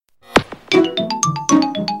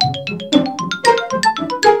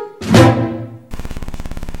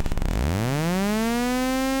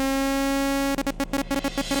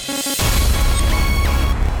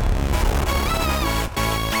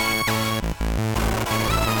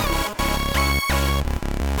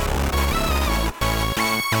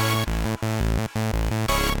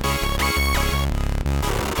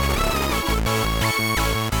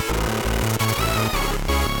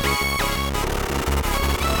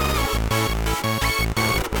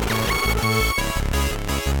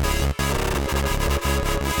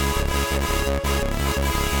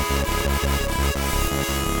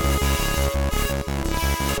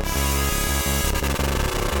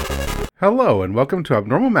Hello and welcome to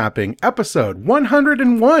Abnormal Mapping, episode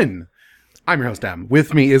 101. I'm your host, Em.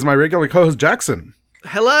 With me is my regular co-host, Jackson.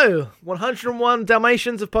 Hello, 101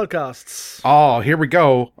 Dalmatians of podcasts. Oh, here we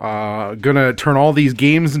go. Gonna turn all these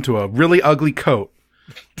games into a really ugly coat.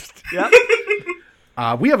 Yep.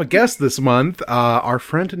 We have a guest this month. Our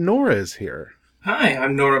friend Nora is here. Hi,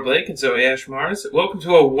 I'm Nora Blake and Zoe Ashmars. Welcome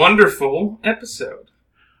to a wonderful episode.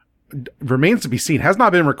 Remains to be seen. Has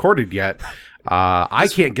not been recorded yet. I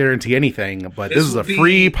can't guarantee anything, but this is a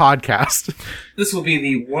free podcast. This will be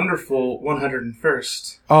the wonderful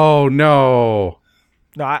 101st. Oh, no.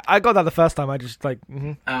 No, I got that the first time. I just Oh.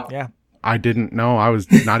 yeah. I didn't know. I was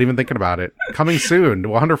not even thinking about it. Coming soon.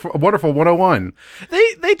 Wonderful 101.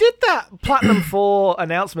 They did that Platinum 4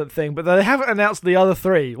 announcement thing, but they haven't announced the other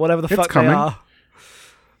three, whatever the It's fuck coming. they are.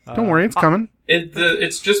 Don't worry, it's coming.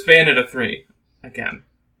 It's just Bayonetta 3 again.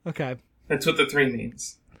 Okay. That's what the 3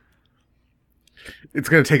 means. It's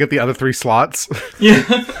going to take up the other 3 slots. Yeah,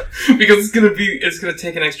 because it's gonna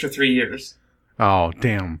take an extra 3 years. Oh,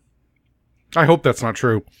 damn. I hope that's not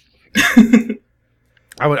true. I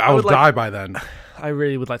will die by then. I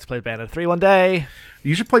really would like to play Bayonetta 3 one day.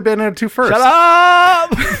 You should play Bayonetta 2 first. Shut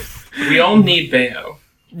up! We all need Bayo.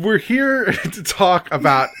 We're here to talk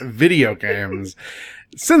about video games.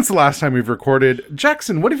 Since the last time we've recorded,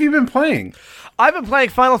 Jackson, what have you been playing? I've been playing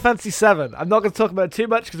Final Fantasy VII. I'm not going to talk about it too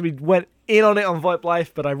much because we went in on it on VoIP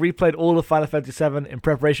Life, but I replayed all of Final Fantasy VII in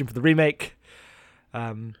preparation for the remake.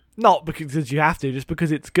 Not because you have to, just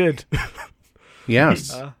because it's good.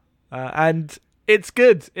 Yes. And it's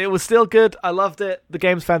good. It was still good. I loved it. The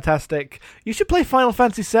game's fantastic. You should play Final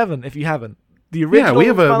Fantasy VII if you haven't. The original. Yeah, we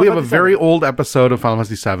have Final a Fantasy very VII. old episode of Final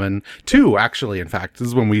Fantasy VII, 2 actually. In fact, this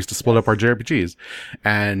is when we used to split up our JRPGs,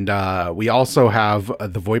 and we also have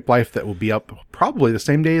the VoIP Life that will be up probably the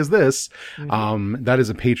same day as this. Mm-hmm. That is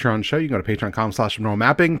a Patreon show. You can go to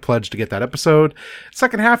patreon.com/abnormalmapping, pledge to get that episode.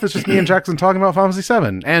 Second half is just me and Jackson talking about Final Fantasy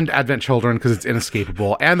VII and Advent Children because it's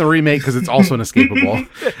inescapable, and the remake because it's also inescapable.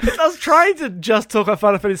 I was trying to just talk about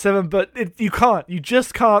Final Fantasy VII, but you can't. You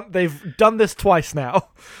just can't. They've done this twice now.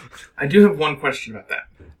 I do have one question about that.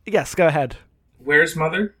 Yes, go ahead. Where's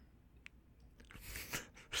Mother?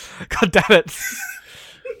 God damn it.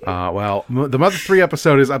 The Mother 3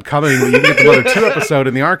 episode is upcoming. You can get the Mother 2 episode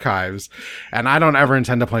in the archives, and I don't ever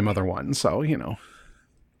intend to play Mother 1, so, you know.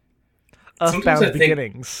 Earthbound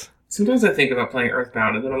Beginnings. Sometimes I think about playing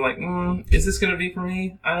Earthbound, and then I'm like, is this going to be for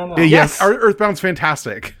me? I don't know. Yes, Earthbound's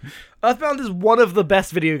fantastic. Earthbound is one of the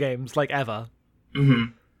best video games, ever.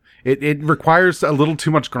 Mm-hmm. It requires a little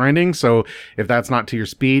too much grinding, so if that's not to your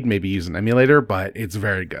speed, maybe use an emulator, but it's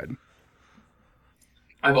very good.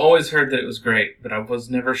 I've always heard that it was great, but I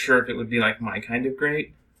was never sure if it would be like my kind of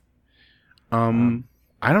great. I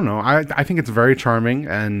don't know. I think it's very charming,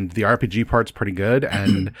 and the RPG part's pretty good,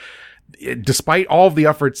 and despite all of the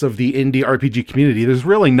efforts of the indie RPG community, there's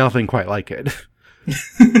really nothing quite like it.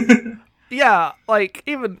 Yeah,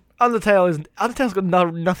 even Undertale's got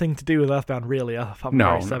nothing to do with Earthbound, really, apart from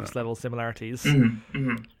very surface level similarities. Mm-hmm,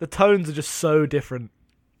 mm-hmm. The tones are just so different.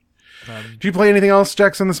 Did you play anything else,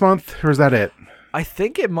 Jackson, this month, or is that it? I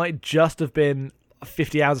think it might just have been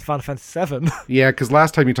 50 hours of Final Fantasy VII. Yeah, because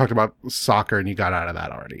last time you talked about soccer and you got out of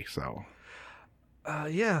that already, so.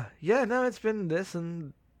 Yeah, no, it's been this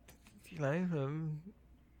and, Time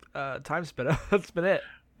Spinner. That's been it.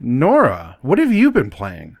 Nora, what have you been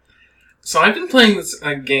playing? So I've been playing this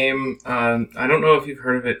game, I don't know if you've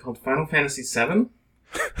heard of it, called Final Fantasy VII.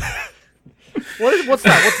 What's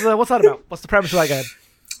that? What's that about? What's the premise of that game?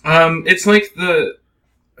 It's like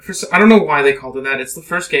I don't know why they called it that. It's the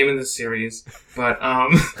first game in this series, but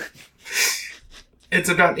it's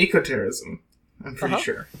about ecoterrorism, I'm pretty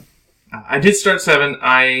sure. I did start 7.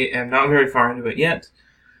 I am not very far into it yet,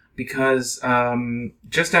 because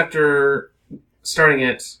just after starting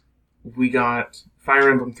it, we got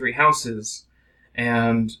Fire Emblem 3 Houses,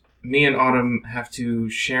 and me and Autumn have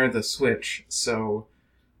to share the Switch, so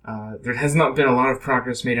there has not been a lot of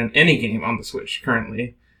progress made on any game on the Switch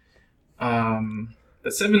currently.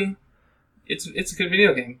 But 7, it's a good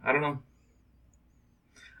video game. I don't know.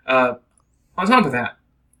 On top of that,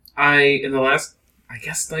 in the last,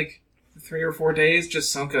 3 or 4 days,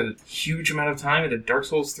 just sunk a huge amount of time into Dark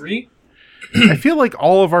Souls 3. I feel like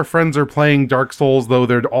all of our friends are playing Dark Souls, though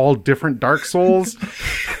they're all different Dark Souls.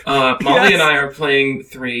 Molly and I are playing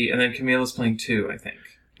 3, and then Camille is playing 2, I think.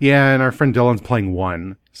 Yeah, and our friend Dylan's playing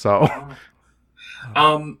 1, so...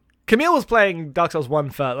 Camille was playing Dark Souls 1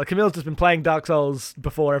 first. Camille's just been playing Dark Souls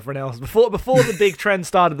before everyone else. Before the big trend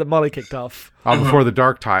started that Molly kicked off. Before the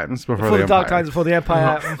Dark Times. Before the Dark Times, before the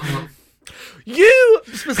Empire. You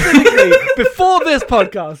specifically, before this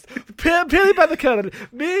podcast, purely by the curtain,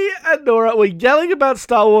 me and Nora were yelling about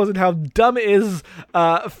Star Wars and how dumb it is,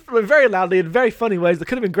 very loudly in very funny ways that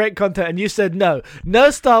could have been great content, and you said no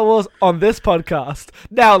Star Wars on this podcast.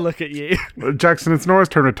 Now look at you. Jackson, it's Nora's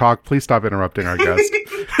turn to talk. Please stop interrupting our guest.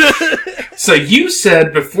 So you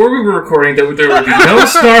said before we were recording that there would be no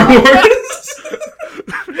Star Wars.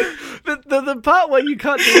 The part where you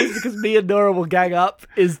can't do this because me and Nora will gang up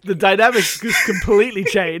is the dynamics just completely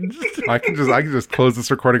changed. I can just close this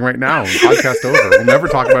recording right now. Podcast over. We'll never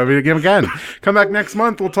talk about a video game again. Come back next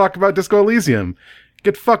month. We'll talk about Disco Elysium.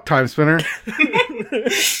 Get fucked, Time Spinner.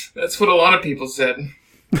 That's what a lot of people said.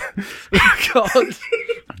 God.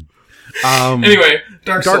 Anyway,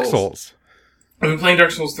 Dark Souls. I've been playing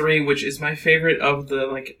Dark Souls 3, which is my favorite of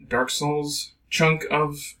the Dark Souls chunk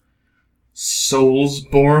of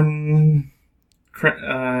Soulsborne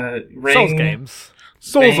ring. Souls games.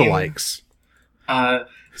 Souls-alikes. I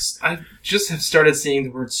just have started seeing the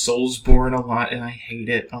word Soulsborne a lot, and I hate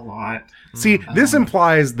it a lot. See, this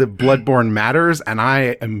implies that Bloodborne matters, and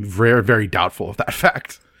I am very, very doubtful of that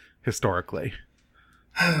fact, historically.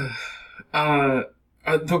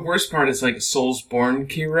 The worst part is Soulsborne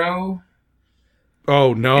Kiro.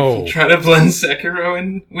 Oh, no. If you try to blend Sekiro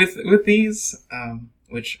in with these,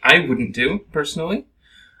 which I wouldn't do, personally.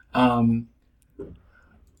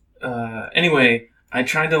 Anyway, I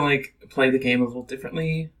tried to, play the game a little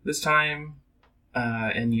differently this time,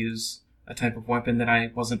 and use a type of weapon that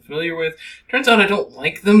I wasn't familiar with. Turns out I don't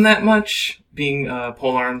like them that much, being,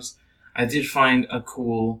 polearms. I did find a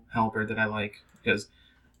cool halberd that I like, because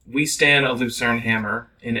we stand a Lucerne hammer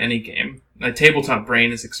in any game. My tabletop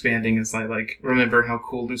brain is expanding as I, remember how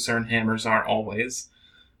cool Lucerne hammers are always.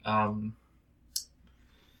 And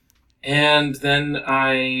then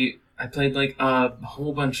I played a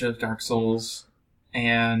whole bunch of Dark Souls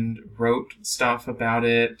and wrote stuff about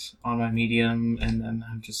it on my Medium, and then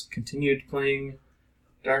I've just continued playing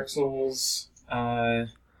Dark Souls, and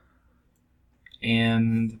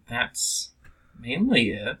that's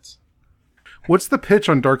mainly it. What's the pitch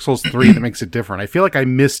on Dark Souls 3 that makes it different? I feel like I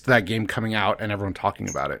missed that game coming out and everyone talking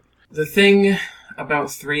about it. The thing about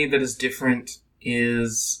 3 that is different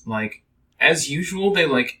is, as usual, they,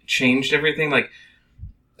 changed everything.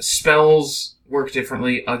 Spells work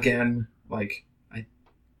differently again.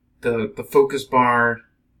 The focus bar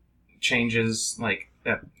changes,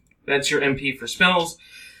 that's your MP for spells,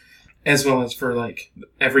 as well as for,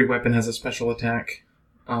 every weapon has a special attack,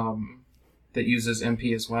 that uses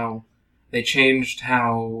MP as well. They changed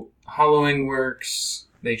how hollowing works.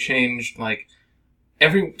 They changed,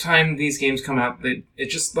 every time these games come out, it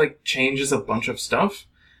just, changes a bunch of stuff,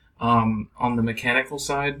 on the mechanical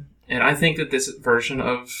side. And I think that this version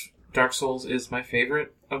of Dark Souls is my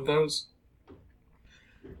favorite of those.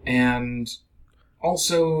 And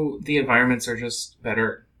also, the environments are just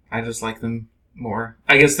better. I just like them more.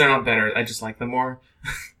 I guess they're not better, I just like them more.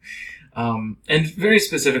 And very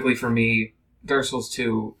specifically for me, Dark Souls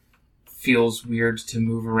 2 feels weird to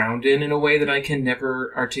move around in a way that I can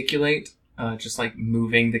never articulate. Just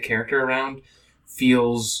moving the character around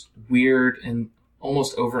feels weird and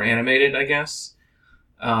almost over-animated, I guess.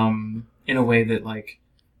 In a way that,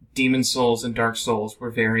 Demon Souls and Dark Souls were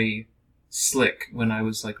very slick when I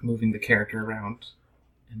was, moving the character around.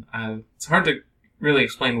 And it's hard to really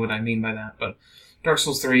explain what I mean by that, but Dark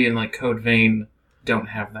Souls 3 and, Code Vein don't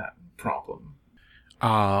have that problem.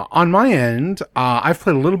 On my end, I've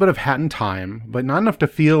played a little bit of Hat in Time, but not enough to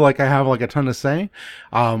feel like I have a ton to say.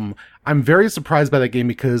 I'm very surprised by that game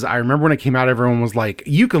because I remember when it came out, everyone was like,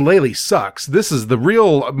 ukulele sucks. This is the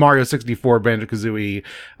real Mario 64 Banjo-Kazooie,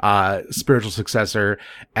 spiritual successor.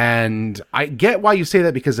 And I get why you say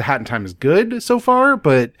that because Hat in Time is good so far,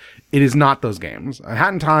 but it is not those games.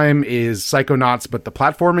 Hat in Time is Psychonauts, but the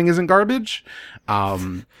platforming isn't garbage.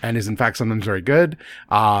 And is in fact sometimes very good.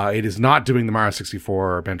 It is not doing the Mario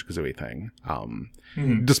 64 or Banjo-Kazooie thing.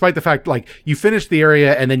 Despite the fact, you finish the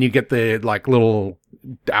area and then you get the, little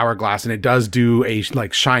hourglass and it does do a,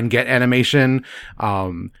 shine get animation.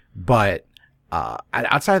 But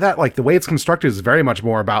outside of that, the way it's constructed is very much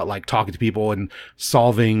more about, talking to people and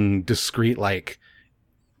solving discrete,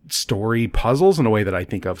 story puzzles in a way that I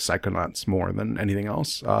think of Psychonauts more than anything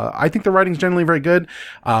else. I think the writing's generally very good.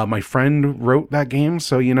 My friend wrote that game,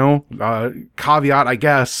 so, caveat, I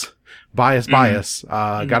guess, bias,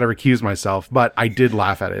 gotta recuse myself, but I did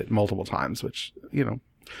laugh at it multiple times, which,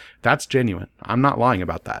 that's genuine. I'm not lying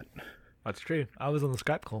about that. That's true. I was on the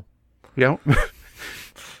Skype call. Yeah.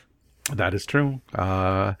 That is true.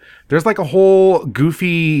 There's like a whole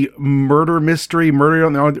goofy murder mystery, murder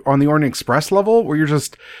on the Orient Express level, where you're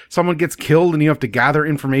just someone gets killed and you have to gather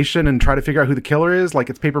information and try to figure out who the killer is, like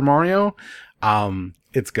it's Paper Mario.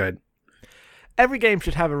 It's good. Every game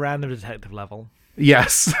should have a random detective level.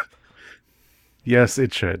 Yes. Yes,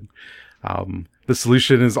 it should. The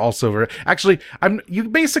solution is also very... Actually, you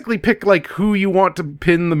basically pick like who you want to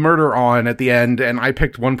pin the murder on at the end, and I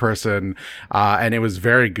picked one person, and it was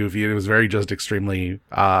very goofy. It was very just extremely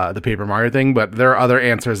the Paper Mario thing, but there are other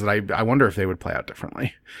answers that I wonder if they would play out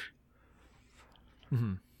differently.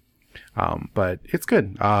 Mm-hmm. But it's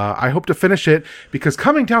good. I hope to finish it, because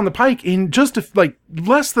coming down the pike in just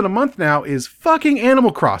less than a month now is fucking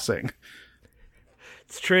Animal Crossing.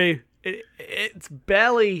 It's true. It's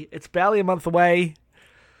barely a month away.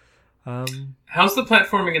 How's the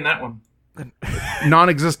platforming in that one?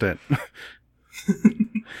 Non-existent.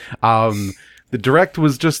 The direct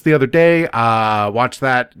was just the other day. Watched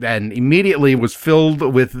that and immediately was filled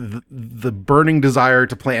with the burning desire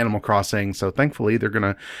to play Animal Crossing. So thankfully they're going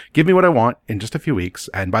to give me what I want in just a few weeks.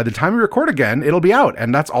 And by the time we record again, it'll be out,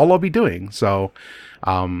 and that's all I'll be doing. So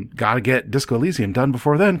gotta get Disco Elysium done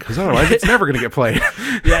before then, because otherwise it's never going to get played.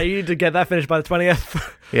 Yeah, you need to get that finished by the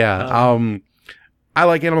 20th. Yeah. I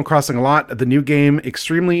like Animal Crossing a lot. The new game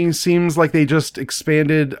extremely seems like they just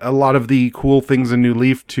expanded a lot of the cool things in New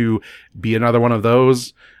Leaf to be another one of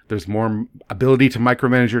those. There's more ability to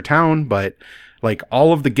micromanage your town, but like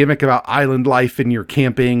all of the gimmick about island life and your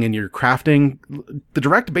camping and your crafting, the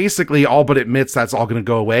direct basically all but admits that's all going to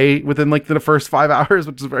go away within like the first 5 hours,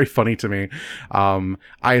 which is very funny to me. I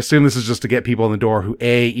assume this is just to get people in the door who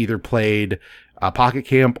A, either played Pocket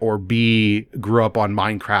Camp, or B, grew up on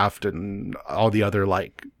Minecraft and all the other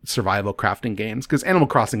like survival crafting games, because Animal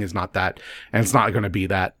Crossing is not that, and it's not going to be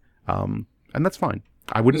that. And that's fine.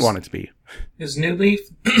 I wouldn't want it to be. Is New Leaf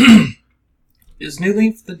is New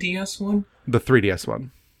Leaf the DS one? The 3DS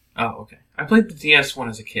one. Oh, okay. I played the DS one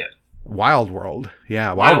as a kid. Wild World.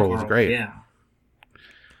 Yeah, Wild World was great. Yeah.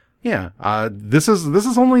 Yeah. This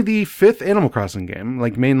is only the 5th Animal Crossing game,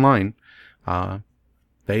 like mainline.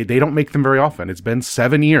 They don't make them very often. It's been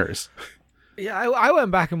 7 years. Yeah, I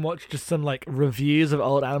went back and watched just some like reviews of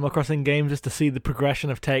old Animal Crossing games just to see the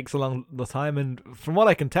progression of takes along the time, and from what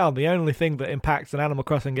I can tell, the only thing that impacts an Animal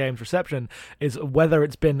Crossing game's reception is whether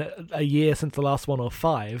it's been a year since the last one or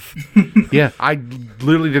 5. Yeah, I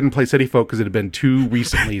literally didn't play City Folk because it had been too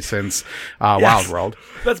recently since Wild World.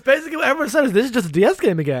 That's basically what everyone says. This is just a DS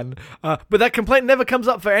game again. But that complaint never comes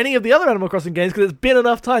up for any of the other Animal Crossing games, because it's been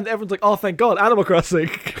enough time that everyone's like, oh, thank God, Animal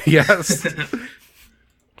Crossing. Yes.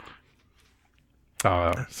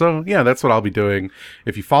 So yeah, that's what I'll be doing.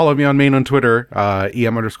 If you follow me on main on Twitter,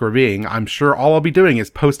 EM_being, I'm sure all I'll be doing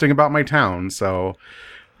is posting about my town. So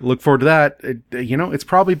look forward to that. It's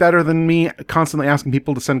probably better than me constantly asking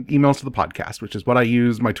people to send emails to the podcast, which is what I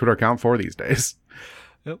use my Twitter account for these days.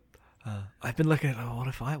 Yep. I've been looking at, what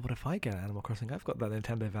if I get Animal Crossing? I've got that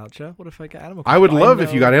Nintendo voucher. What if I get Animal Crossing? I would love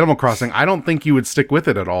if you got Animal Crossing. I don't think you would stick with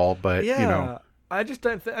it at all, but yeah, I just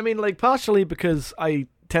don't think, partially because I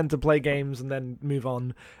tend to play games and then move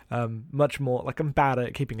on much more. Like, I'm bad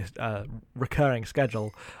at keeping a recurring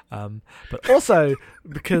schedule, but also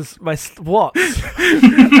because what? As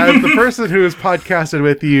the person who has podcasted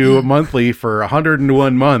with you monthly for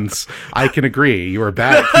 101 months, I can agree you are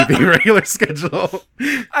bad at keeping a regular schedule.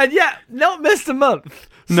 And yeah, not missed a month.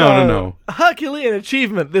 No. Herculean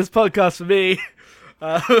achievement, this podcast for me.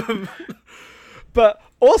 But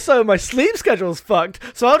also, my sleep schedule's fucked,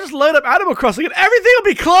 so I'll just load up Animal Crossing and everything will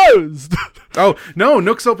be closed! Oh, no,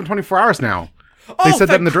 Nook's open 24 hours now. They said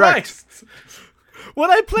that in the direct.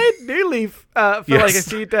 When I played New Leaf for like a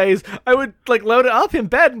few days, I would like load it up in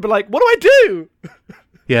bed and be like, what do I do?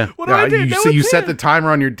 Yeah. What do I do? You set the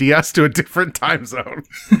timer on your DS to a different time zone.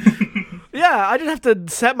 Yeah, I just have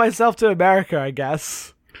to set myself to America, I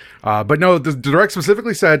guess. But no, the direct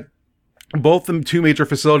specifically said both the 2 major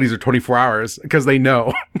facilities are 24 hours because they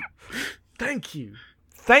know. Thank you.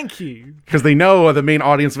 Because they know the main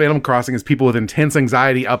audience of Animal Crossing is people with intense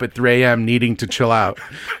anxiety up at 3 a.m. needing to chill out.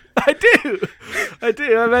 I do.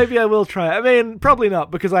 Maybe I will try it. Probably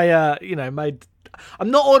not, because I'm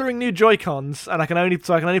not ordering new Joy-Cons, and I can only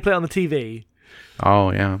play it on the TV.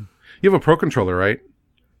 Oh, yeah. You have a Pro Controller, right?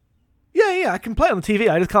 Yeah, I can play it on the TV.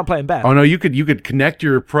 I just can't play in bed. Oh, no, you could connect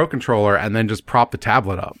your Pro Controller and then just prop the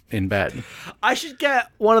tablet up in bed. I should get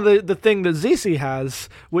one of the thing that ZC has,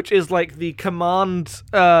 which is like the command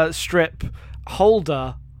strip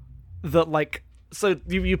holder that like So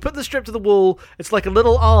you put the strip to the wall. It's like a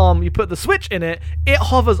little arm. You put the switch in it. It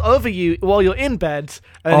hovers over you while you're in bed.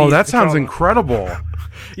 Oh, that sounds incredible.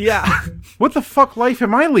 Yeah. What the fuck life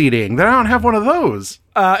am I leading? That I don't have one of those.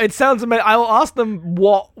 It sounds amazing. I will ask them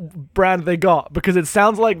what brand they got because it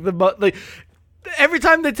sounds like every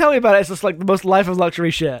time they tell me about it, it's just like the most life of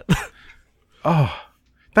luxury shit. Oh,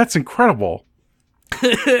 that's incredible.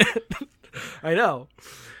 I know.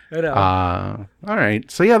 All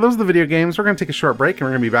right. So yeah, those are the video games. We're going to take a short break and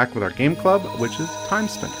we're going to be back with our game club, which is Time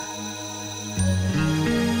Spinner.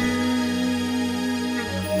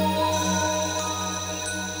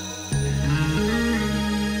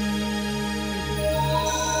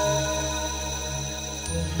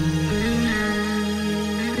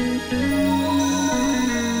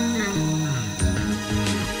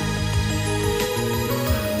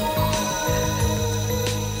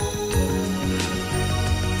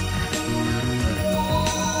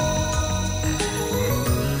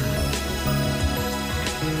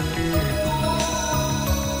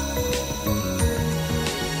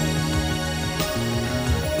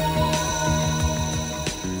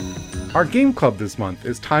 Our game club this month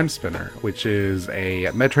is Time Spinner, which is a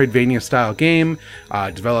Metroidvania-style game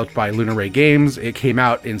developed by Lunar Ray Games. It came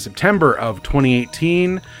out in September of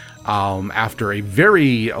 2018 after a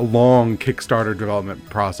very long Kickstarter development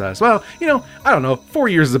process. Well, I don't know, 4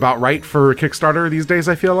 years is about right for Kickstarter these days,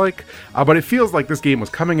 I feel like. But it feels like this game was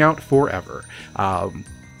coming out forever.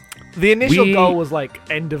 The initial goal was like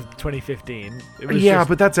end of 2015.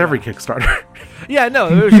 But that's every Kickstarter. Yeah, no,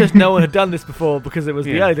 it was just no one had done this before because it was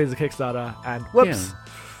the early days of Kickstarter, and whoops.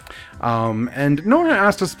 Yeah. And Nora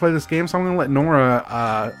asked us to play this game, so I'm going to let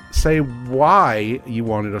Nora say why you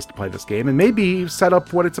wanted us to play this game and maybe set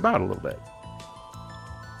up what it's about a little bit.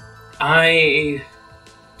 I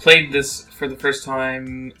played this for the first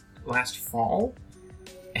time last fall,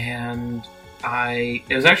 and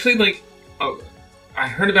it was actually like... I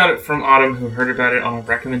heard about it from Autumn, who heard about it on a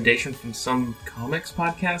recommendation from some comics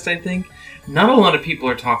podcast, I think. Not a lot of people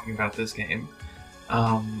are talking about this game.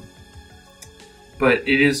 But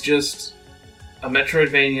it is just a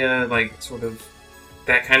Metroidvania, like, sort of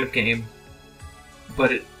that kind of game.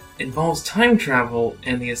 But it involves time travel,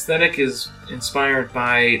 and the aesthetic is inspired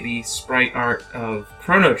by the sprite art of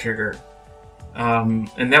Chrono Trigger.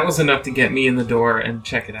 And that was enough to get me in the door and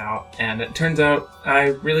check it out. And it turns out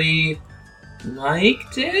I really...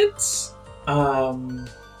 liked it.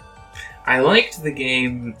 I liked the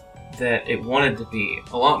game that it wanted to be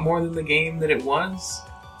a lot more than the game that it was,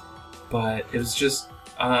 but it was just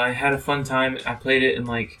I had a fun time. I played it in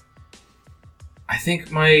I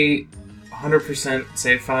think my 100%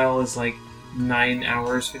 save file is 9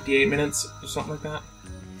 hours 58 minutes or something like that.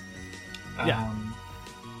 Yeah.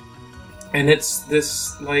 And it's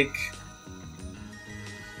this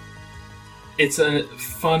it's a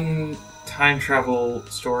fun time travel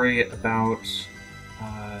story about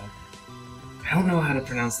I don't know how to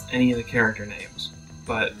pronounce any of the character names,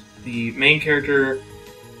 but the main character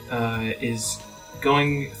is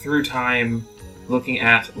going through time looking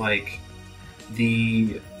at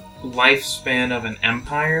the lifespan of an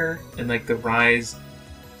empire and the rise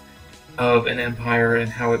of an empire and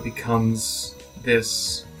how it becomes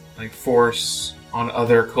this force on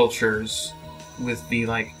other cultures with the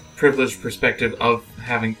privileged perspective of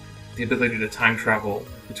having the ability to time travel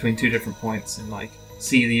between two different points and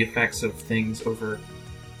see the effects of things over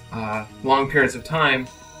long periods of time.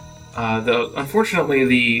 Though unfortunately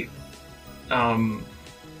the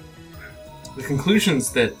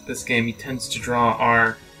conclusions that this game tends to draw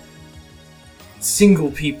are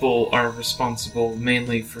single people are responsible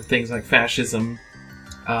mainly for things like fascism,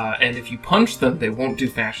 and if you punch them, they won't do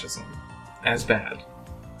fascism as bad.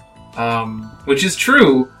 Which is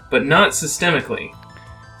true, but not systemically.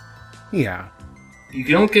 Yeah. You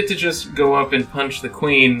don't get to just go up and punch the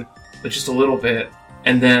queen, but just a little bit,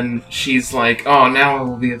 and then she's like, oh, now I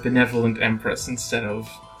will be a benevolent empress instead of,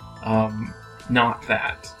 not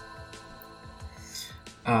that.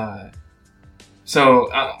 So,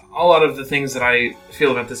 a lot of the things that I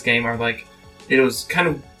feel about this game are it was kind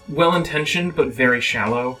of well-intentioned, but very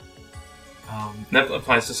shallow. That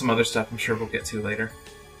applies to some other stuff I'm sure we'll get to later.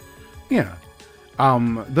 Yeah.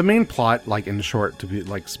 The main plot, in short, to be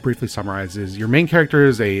briefly summarized, is your main character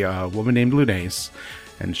is a woman named Lunace,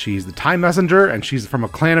 and she's the time messenger, and she's from a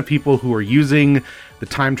clan of people who are using the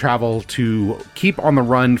time travel to keep on the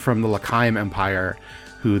run from the L'Chaim Empire,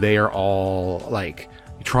 who they are all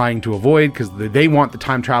trying to avoid because they want the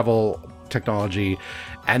time travel technology,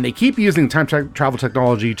 And they keep using travel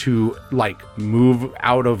technology to like move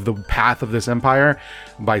out of the path of this empire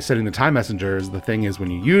by setting the time messengers. The thing is,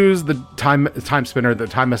 when you use the time spinner the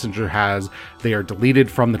time messenger has, they are deleted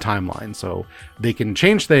from the timeline. So they can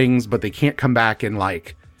change things, but they can't come back and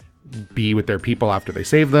like be with their people after they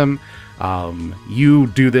save them. You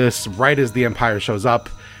do this right as the empire shows up,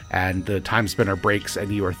 and the time spinner breaks,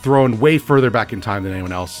 and you are thrown way further back in time than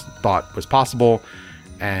anyone else thought was possible.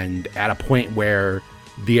 And at a point where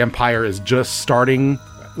the empire is just starting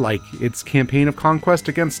like its campaign of conquest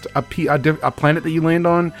against a planet that you land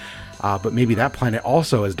on, but maybe that planet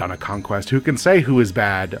also has done a conquest. Who can say who is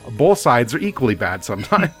bad? Both sides are equally bad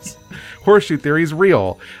sometimes. Horseshoe theory is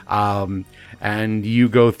real. And you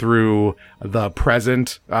go through the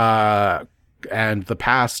present and the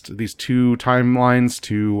past, these two timelines,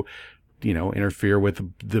 to interfere with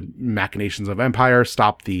the machinations of Empire,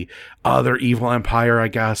 stop the other evil Empire, I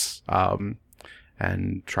guess,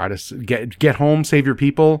 and try to get home, save your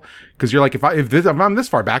people. Because you're like, if I'm this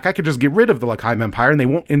far back, I could just get rid of the L'Chaim Empire and they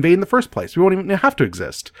won't invade in the first place. We won't even have to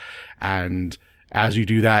exist. And as you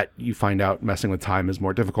do that, you find out messing with time is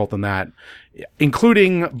more difficult than that,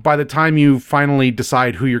 including by the time you finally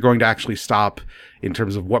decide who you're going to actually stop in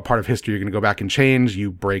terms of what part of history you're going to go back and change,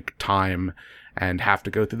 you break time and have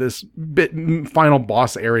to go through this final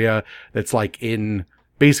boss area that's like in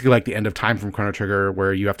basically like the end of time from Chrono Trigger,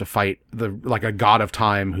 where you have to fight a god of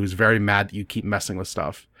time who's very mad that you keep messing with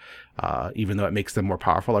stuff, even though it makes them more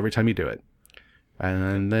powerful every time you do it.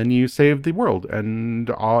 And then you save the world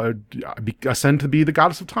and ascend to be the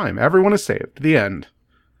goddess of time. Everyone is saved. The end.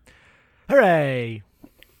 Hooray!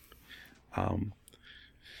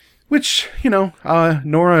 Which,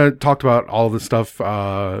 Nora talked about all this stuff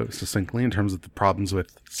succinctly in terms of the problems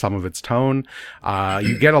with some of its tone.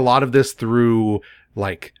 You get a lot of this through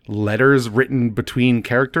like letters written between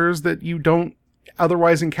characters that you don't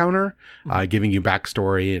otherwise encounter, giving you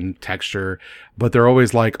backstory and texture, but they're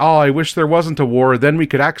always like, oh, I wish there wasn't a war, then we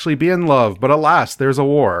could actually be in love, but alas, there's a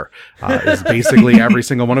war, is basically every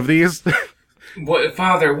single one of these.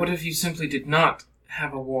 Father, what if you simply did not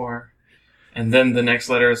have a war? And then the next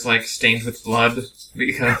letter is like stained with blood,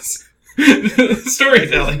 because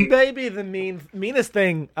storytelling. Maybe the meanest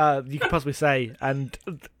thing you could possibly say, and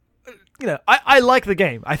I like the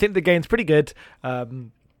game. I think the game's pretty good.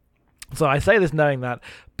 So I say this knowing that,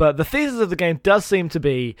 but the thesis of the game does seem to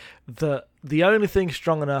be that the only thing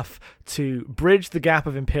strong enough to bridge the gap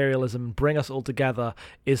of imperialism and bring us all together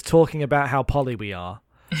is talking about how poly we are.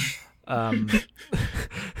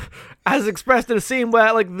 As expressed in a scene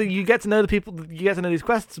where you get to know the people, you get to know these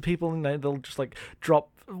quests of people, they'll just like drop.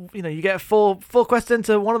 You get four quests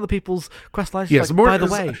into one of the people's quest lines. Yes, by the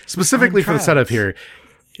way, specifically for the setup here.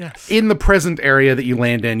 Yes. In the present area that you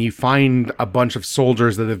land in, you find a bunch of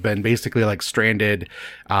soldiers that have been basically like stranded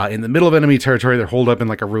in the middle of enemy territory. They're holed up in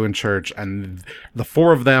like a ruined church, and the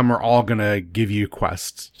four of them are all going to give you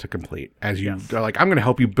quests to complete. As you are like, I'm going to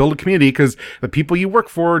help you build a community because the people you work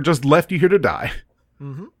for just left you here to die.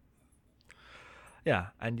 Mm-hmm. Yeah,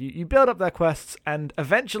 and you build up their quests, and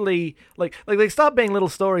eventually, like they start being little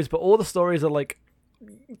stories, but all the stories are like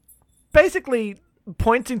basically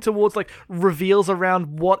pointing towards like reveals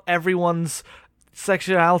around what everyone's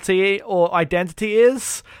sexuality or identity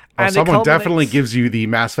is. And someone definitely gives you the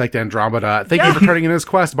Mass Effect Andromeda. Thank you for turning in this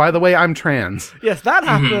quest. By the way, I'm trans. Yes, that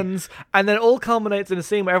happens, and then it all culminates in a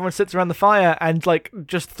scene where everyone sits around the fire and like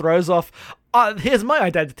just throws off, here's my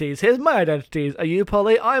identities. Are you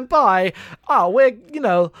poly? I'm bi. We're,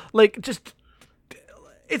 just...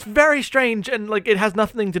 It's very strange, and like it has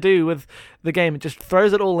nothing to do with the game. It just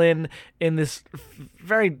throws it all in this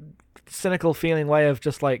very cynical feeling way of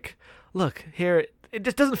just like, look, here... It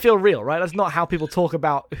just doesn't feel real, right? That's not how people talk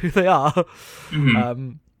about who they are.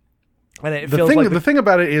 Mm-hmm. And it feels like... The thing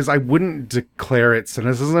about it is I wouldn't declare it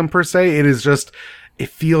cynicism per se. It is just... It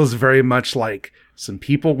feels very much like some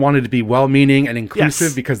people wanted to be well-meaning and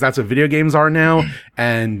inclusive because that's what video games are now,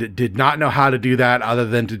 and did not know how to do that other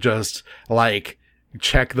than to just, like,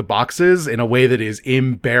 check the boxes in a way that is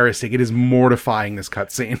embarrassing. It is mortifying, this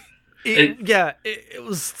cutscene. It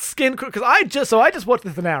was skin because I just watched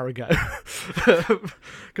this an hour ago.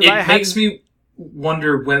 It makes me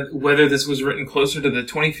wonder whether this was written closer to the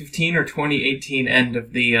 2015 or 2018 end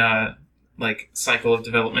of the cycle of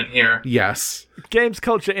development here. Yes, games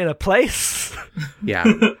culture in a place.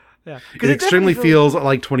 Yeah. Yeah, it extremely feels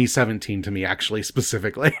like 2017 to me, actually,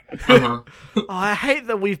 specifically. Uh-huh. I hate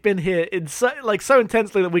that we've been here so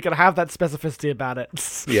intensely that we can have that specificity about it.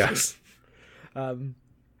 Yes.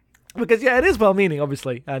 Because it is well-meaning,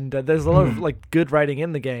 obviously, and there's a lot of good writing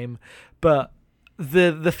in the game, but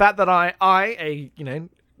the fact that I a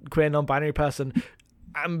queer non-binary person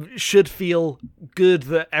should feel good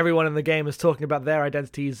that everyone in the game is talking about their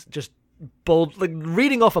identities just bold, like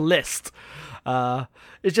reading off a list.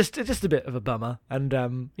 It's just a bit of a bummer,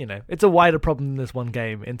 and it's a wider problem than this one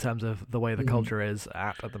game in terms of the way the culture is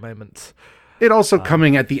at the moment. It also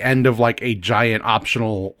coming at the end of like a giant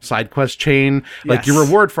optional side quest chain. Like Yes. your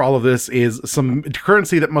reward for all of this is some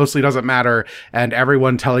currency that mostly doesn't matter, and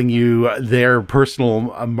everyone telling you their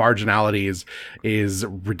personal marginalities is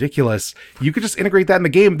ridiculous. You could just integrate that in the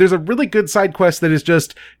game. There's a really good side quest that is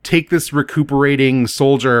just take this recuperating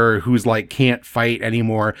soldier who's like can't fight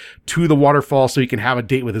anymore to the waterfall so he can have a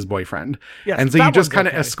date with his boyfriend. Yes, and so that you just one's kind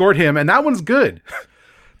of okay. escort him, and that one's good.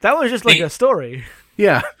 That was just like a story.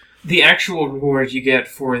 Yeah. The actual reward you get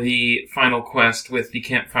for the final quest with the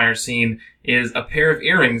campfire scene is a pair of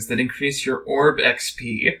earrings that increase your orb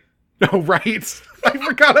XP. Oh, right. I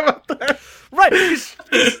forgot about that. Right.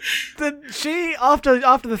 She after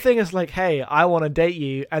the thing is like, hey, I want to date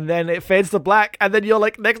you, and then it fades to black, and then you're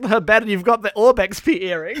like next to her bed and you've got the orb XP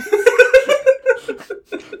earring.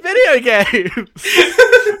 Video games.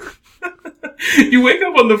 You wake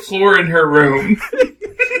up on the floor in her room.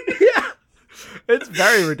 Yeah. It's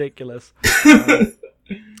very ridiculous.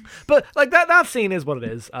 But like that scene is what it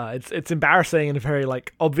is. It's embarrassing in a very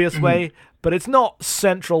like obvious way, but it's not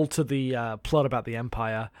central to the plot about the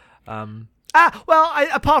Empire.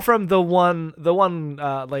 Apart from the one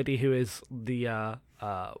lady who is the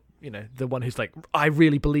the one who's like, I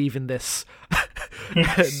really believe in this.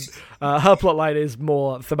 And, her plotline is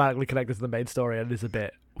more thematically connected to the main story and is a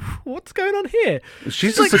bit, what's going on here?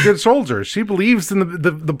 She's just a good soldier. She believes in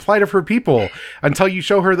the plight of her people until you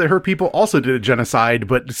show her that her people also did a genocide,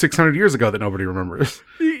 but 600 years ago that nobody remembers.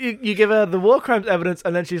 You give her the war crimes evidence,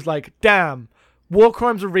 and then she's like, damn, war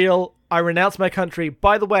crimes are real. I renounce my country.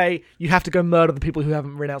 By the way, you have to go murder the people who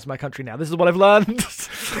haven't renounced my country now. This is what I've learned.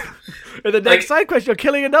 In the next side quest, you're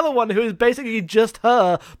killing another one who is basically just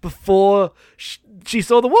her before she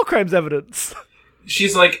saw the war crimes evidence.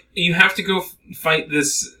 She's like, you have to go fight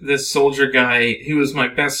this soldier guy. He was my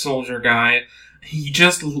best soldier guy.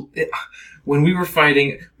 When we were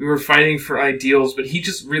fighting for ideals, but he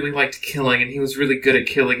just really liked killing, and he was really good at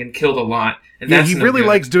killing and killed a lot. And Yeah, that's he no really good.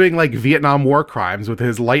 likes doing like Vietnam War crimes with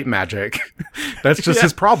his light magic. That's just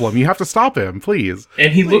his problem. You have to stop him, please.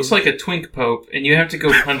 And he looks like a twink pope, and you have to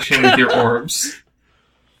go punch him with your orbs.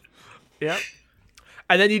 Yeah.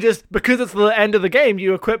 And then you just, because it's the end of the game,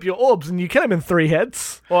 you equip your orbs and you kill him in 3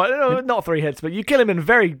 hits. Or, no, not 3 hits, but you kill him in a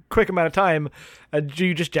very quick amount of time, and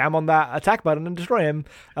you just jam on that attack button and destroy him.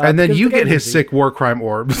 And then because you the game's get his easy. sick war crime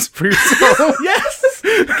orbs for yourself. Yes!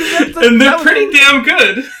 And they're pretty damn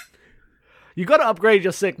good. You got to upgrade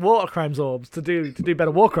your sick war crimes orbs to do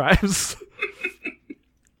better war crimes.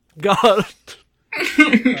 God.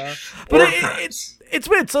 But it's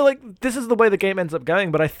weird. So, like, this is the way the game ends up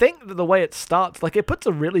going, but I think that the way it starts, like, it puts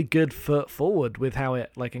a really good foot forward with how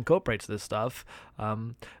it, like, incorporates this stuff.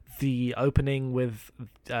 The opening with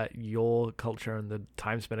your culture and the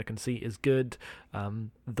time spinner conceit is good.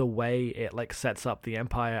 The way it, like, sets up the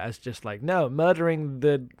Empire as just, like, no, murdering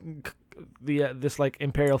this like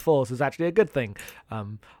imperial force is actually a good thing.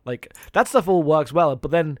 Like that stuff all works well,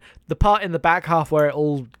 but then the part in the back half where it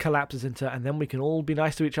all collapses into and then we can all be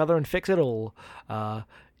nice to each other and fix it all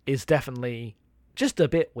is definitely just a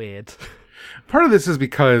bit weird. Part of this is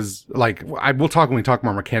because, like, we'll talk when we talk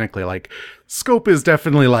more mechanically, like, scope is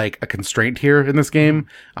definitely, like, a constraint here in this game.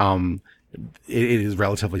 It is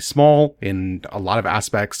relatively small in a lot of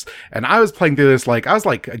aspects. And I was playing through this, like, I was,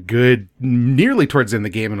 like, a good, nearly towards the end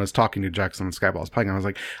of the game, and I was talking to Jackson and Skyball. I was playing, and I was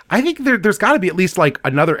like, I think there's got to be at least, like,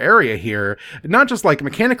 another area here. Not just, like,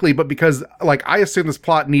 mechanically, but because, like, I assume this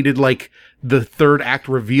plot needed, like, the third act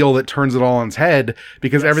reveal that turns it all on its head,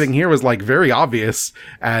 because everything here was, like, very obvious.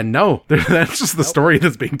 And no, that's just the story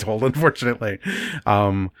that's being told, unfortunately.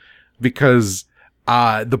 Because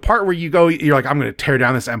the part where you're like, I'm going to tear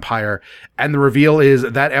down this empire, and the reveal is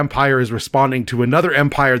that empire is responding to another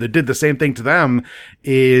empire that did the same thing to them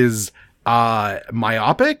is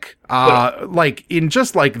myopic, like in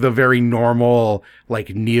just like the very normal, like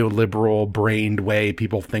neoliberal brained way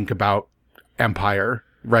people think about empire,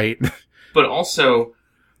 right? But also,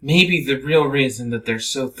 maybe the real reason that they're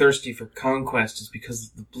so thirsty for conquest is because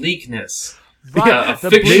of the bleakness. Right. A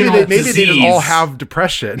The fictional maybe they disease. just all have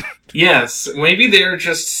depression. Yes, maybe they're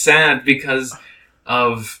just sad because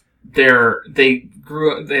of they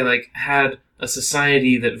like had a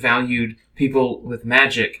society that valued people with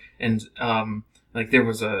magic, and like there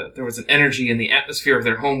was an energy in the atmosphere of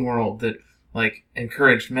their homeworld that like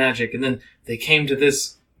encouraged magic, and then they came to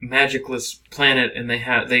this magicless planet and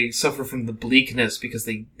they suffer from the bleakness because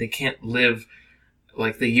they can't live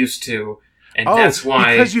like they used to. And that's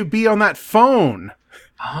why... because you be on that phone.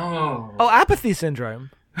 Oh. Oh, apathy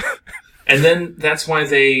syndrome. And then that's why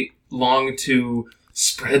they long to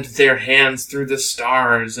spread their hands through the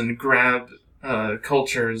stars and grab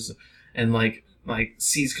cultures and like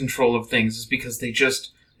seize control of things, is because they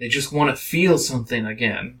just want to feel something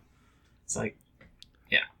again. It's like,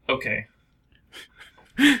 yeah, okay.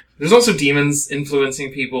 There's also demons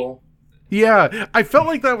influencing people. Yeah, I felt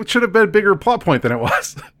like that should have been a bigger plot point than it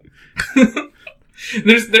was.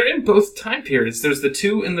 They're in both time periods. There's the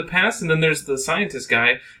two in the past, and then there's the scientist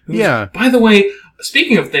guy. Who's, Yeah. by the way,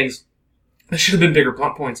 speaking of things, there should have been bigger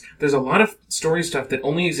plot points. There's a lot of story stuff that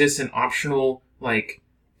only exists in optional, like,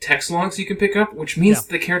 text logs you can pick up, which means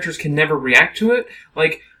the characters can never react to it.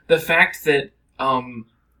 Like, the fact that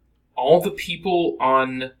all the people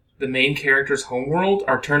on the main character's homeworld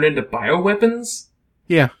are turned into bioweapons.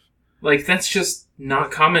 Yeah. Like, that's just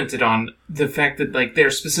not commented on. The fact that, like,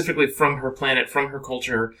 they're specifically from her planet, from her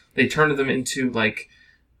culture. They turned them into, like,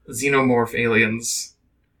 xenomorph aliens.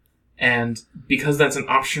 And because that's an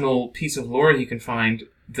optional piece of lore you can find,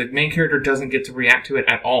 the main character doesn't get to react to it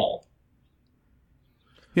at all.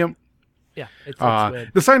 Yep. Yeah, it's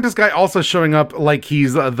weird. The scientist guy also showing up like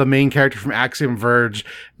he's the main character from Axiom Verge.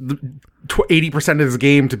 80% of his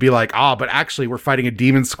game to be like, but actually we're fighting a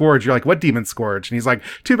demon scourge. You're like, what demon scourge? And he's like,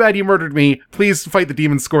 too bad you murdered me. Please fight the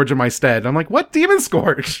demon scourge in my stead. And I'm like, what demon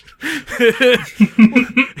scourge?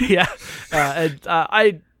 Yeah.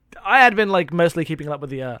 I had been like mostly keeping up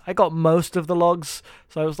with the I got most of the logs,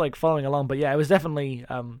 so I was like following along, but yeah, it was definitely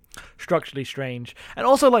structurally strange. And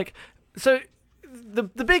also like, so the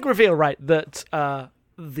big reveal, right, that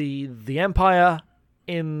the Empire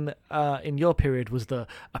in your period was the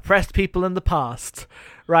oppressed people in the past,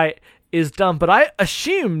 right, is done. But I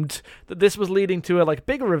assumed that this was leading to a like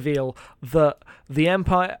bigger reveal that the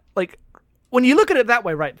Empire, like, when you look at it that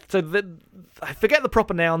way, right, so I forget the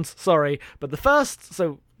proper nouns, sorry, but the first,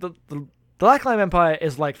 so the Lackline Empire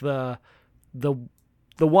is like the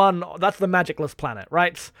one, that's the magicless planet,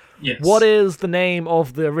 right? Yes. What is the name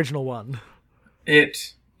of the original one?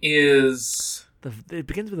 It is... It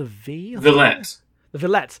begins with a V? Villette. The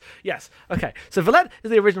Villette, yes. Okay, so Villette is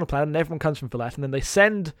the original planet, and everyone comes from Villette, and then they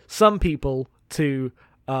send some people to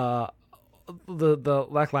the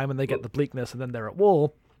Lackline when they get the bleakness, and then they're at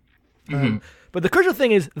war. Mm-hmm. But the crucial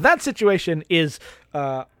thing is, that situation is,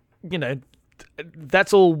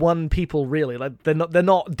 that's all one people, really. Like, they're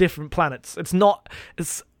not different planets. It's not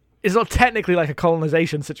technically like a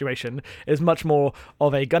colonization situation. It's much more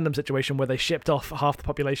of a Gundam situation where they shipped off half the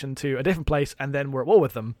population to a different place and then were at war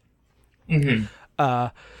with them. Mm-hmm.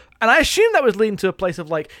 And I assume that was leading to a place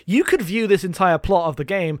of like, you could view this entire plot of the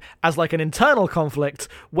game as like an internal conflict,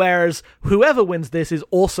 whereas whoever wins this is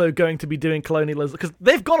also going to be doing colonialism, because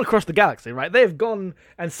they've gone across the galaxy, right? They've gone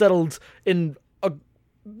and settled in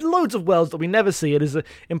loads of worlds that we never see. It is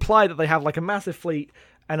implied that they have like a massive fleet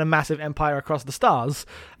and a massive empire across the stars.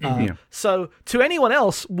 So to anyone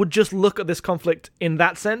else would just look at this conflict in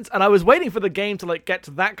that sense. And I was waiting for the game to like get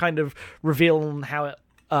to that kind of reveal on how it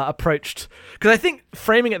approached, because I think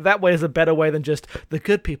framing it that way is a better way than just the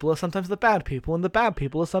good people are sometimes the bad people and the bad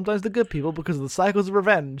people are sometimes the good people because of the cycles of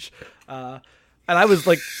revenge. And I was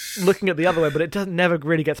like looking at the other way, but it never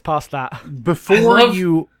really gets past that.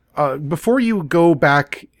 Before you go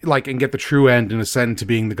back like and get the true end and ascend to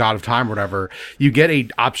being the god of time or whatever, you get a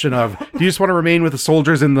option of, do you just want to remain with the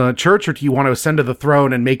soldiers in the church, or do you want to ascend to the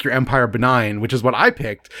throne and make your empire benign, which is what I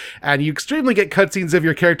picked. And you extremely get cutscenes of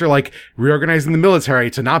your character like reorganizing the military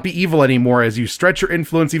to not be evil anymore as you stretch your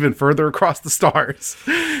influence even further across the stars.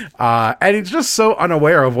 And it's just so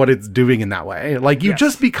unaware of what it's doing in that way. Like, you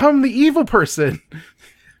just become the evil person.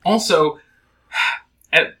 Also,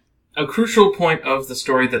 at a crucial point of the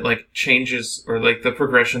story that like changes, or like the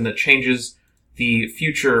progression that changes the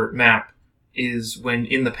future map, is when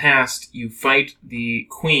in the past you fight the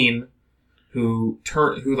queen who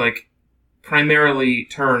like primarily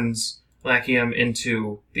turns Lachium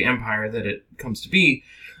into the empire that it comes to be,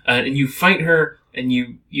 and you fight her and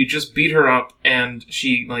you just beat her up, and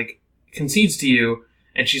she like concedes to you,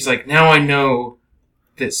 and she's like, now I know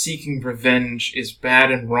that seeking revenge is bad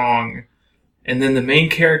and wrong. And then the main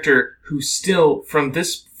character, who still, from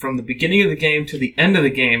the beginning of the game to the end of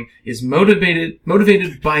the game, is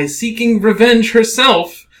motivated by seeking revenge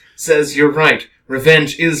herself, says, you're right,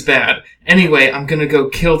 revenge is bad. Anyway, I'm gonna go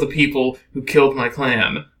kill the people who killed my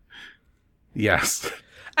clan. Yes.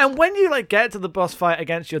 And when you like get to the boss fight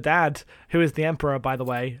against your dad, who is the Emperor, by the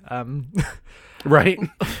way, right?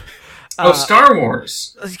 Star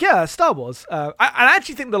Wars. Yeah, Star Wars. I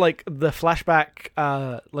actually think the flashback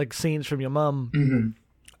like scenes from your mum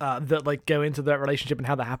that like go into that relationship and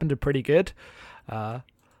how that happened are pretty good.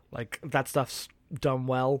 Like that stuff's done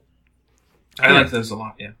well. I like those a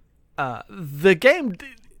lot. Yeah. The game,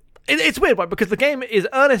 it's weird, right? Because the game is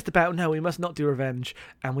earnest about no, we must not do revenge,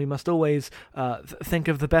 and we must always think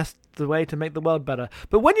of the way to make the world better.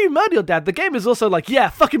 But when you murder your dad, the game is also like, yeah,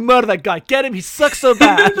 fucking murder that guy, get him, he sucks so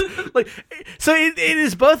bad. Like, so it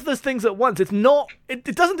is both of those things at once. It's not, it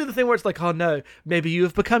doesn't do the thing where it's like, oh no, maybe you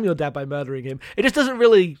have become your dad by murdering him. It just doesn't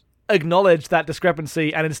really acknowledge that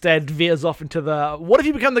discrepancy and instead veers off into the, what if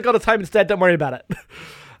you become the god of time instead? Don't worry about it.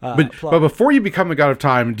 But before you become a god of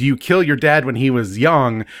time, do you kill your dad when he was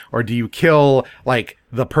young, or do you kill like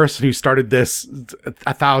the person who started this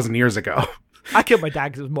 1,000 years ago? I killed my dad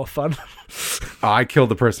because it was more fun. I killed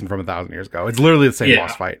the person from 1,000 years ago. It's literally the same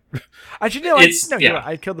boss fight. Actually, no, you're right.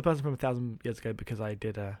 I killed the person from 1,000 years ago because I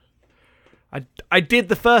did I did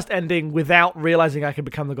the first ending without realizing I could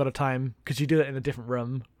become the god of time, because you do it in a different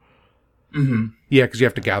room. Mm-hmm. Yeah, because you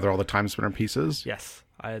have to gather all the time spinner pieces. Yes.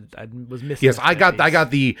 I was missing. Yes, I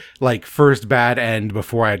got the like first bad end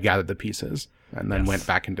before I had gathered the pieces, and then went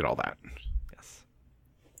back and did all that. Yes,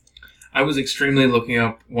 I was extremely looking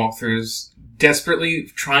up walkthroughs, desperately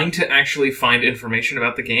trying to actually find information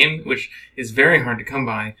about the game, which is very hard to come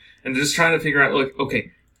by, and just trying to figure out, like,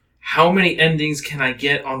 okay, how many endings can I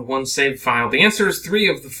get on one save file? The answer is 3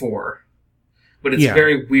 of the 4, but it's a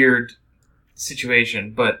very weird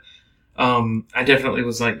situation. But I definitely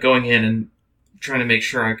was like going in and trying to make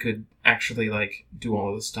sure I could actually like do all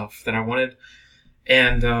of the stuff that I wanted.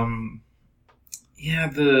 And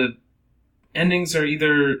the endings are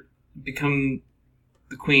either become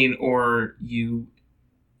the queen or you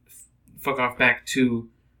fuck off back to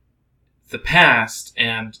the past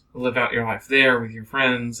and live out your life there with your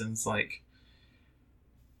friends. And it's like,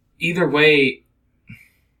 either way,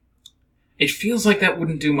 it feels like that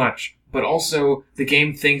wouldn't do much, but also the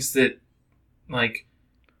game thinks that like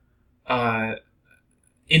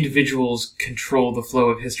individuals control the flow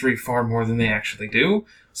of history far more than they actually do.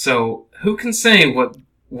 So who can say what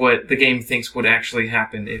the game thinks would actually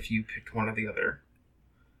happen if you picked one or the other?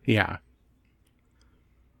 Yeah.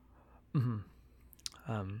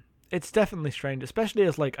 Mm-hmm. It's definitely strange, especially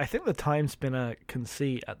as like I think the time spinner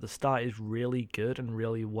conceit at the start is really good and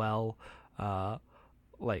really well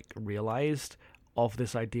like realized, of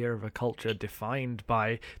this idea of a culture defined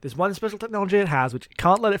by this one special technology it has, which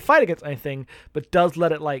can't let it fight against anything, but does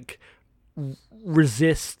let it like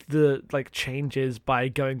resist the like changes by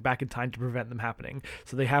going back in time to prevent them happening.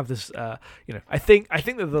 So they have this I think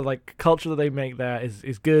that the like culture that they make there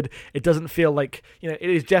is good. It doesn't feel like, it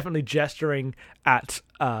is definitely gesturing at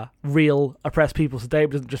real oppressed people today,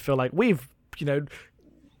 but it doesn't just feel like we've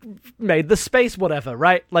made the space whatever,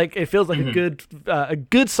 right? Like it feels like a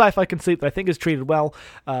good sci-fi conceit that I think is treated well,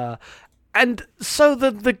 and so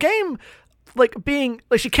the game like being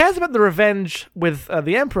like, she cares about the revenge with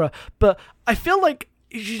the Emperor, but I feel like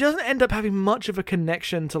she doesn't end up having much of a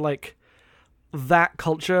connection to like that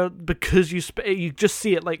culture, because you just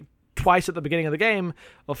see it like twice at the beginning of the game,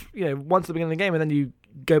 once at the beginning of the game, and then you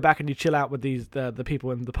go back and you chill out with these the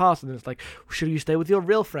people in the past, and it's like, should you stay with your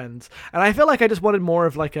real friends? And I feel like I just wanted more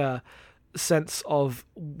of like a sense of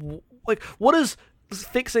like, what does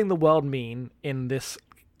fixing the world mean in this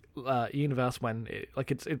universe when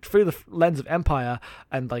it's through the lens of Empire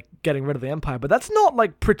and like getting rid of the Empire, but that's not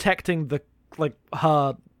like protecting the like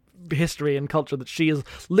her history and culture that she is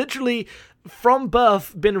literally from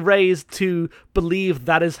birth been raised to believe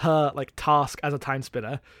that is her like task as a time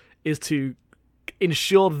spinner, is to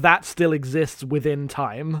ensure that still exists within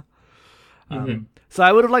time. So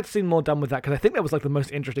I would have liked to see more done with that, because I think that was like the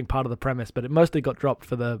most interesting part of the premise, but it mostly got dropped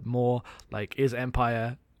for the more like, is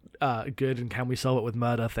Empire good and can we solve it with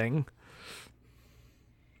murder thing.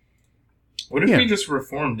 What if we just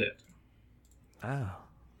reformed it? Oh,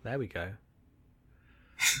 there we go.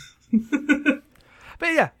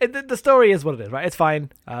 But yeah, the story is what it is, right? It's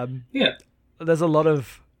fine. There's a lot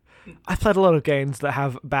of... I've played a lot of games that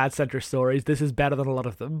have bad centric stories. This is better than a lot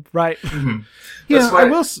of them, right? Mm-hmm. Yeah, I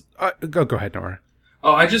will... Go ahead, Nora.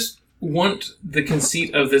 Oh, I just want the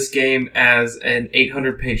conceit of this game as an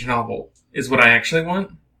 800-page novel, is what I actually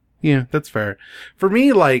want. Yeah, that's fair. For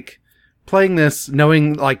me, like, playing this,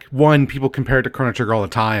 knowing, like, one, people compare it to Chrono Trigger all the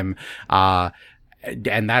time,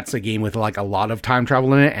 and that's a game with like a lot of time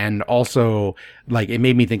travel in it, and also like it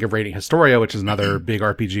made me think of Radiant Historia, which is another big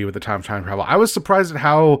RPG with the time travel. I was surprised at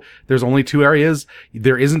how there's only 2 areas.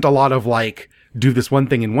 There isn't a lot of like do this one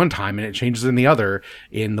thing in one time and it changes in the other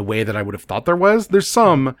in the way that I would have thought there was. There's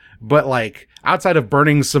some, but like outside of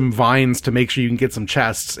burning some vines to make sure you can get some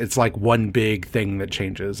chests, it's like one big thing that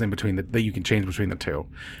changes in between that you can change between the two.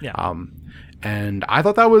 Yeah. And I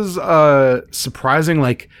thought that was surprising,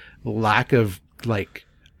 like lack of like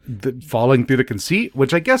falling through the conceit,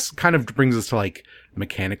 which I guess kind of brings us to like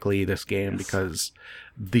mechanically this game, because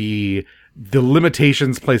the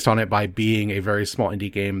limitations placed on it by being a very small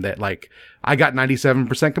indie game that like I got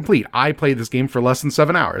 97% complete. I played this game for less than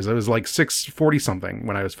 7 hours. It was like 640 something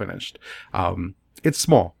when I was finished. It's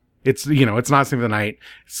small. It's, you know, it's not Symphony of the Night,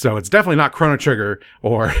 so it's definitely not Chrono Trigger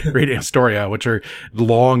or Radiant Historia, which are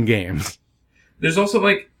long games. There's also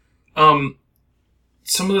like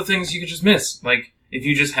some of the things you could just miss. Like if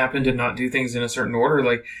you just happen to not do things in a certain order,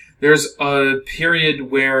 like there's a period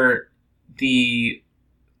where the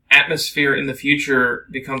atmosphere in the future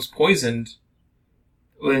becomes poisoned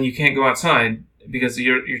when you can't go outside because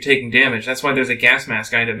you're taking damage. That's why there's a gas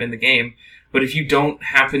mask item in the game. But if you don't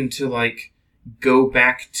happen to like go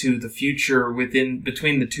back to the future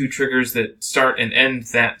between the two triggers that start and end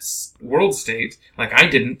that world state, like I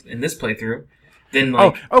didn't in this playthrough, then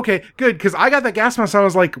like... Oh, okay, good, because I got that gas mask. I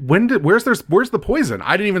was like, where's the poison?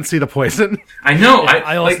 I didn't even see the poison. I know. Yeah,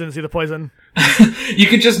 I also didn't see the poison. You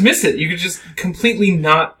could just miss it. You could just completely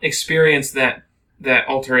not experience that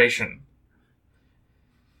alteration.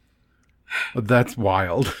 That's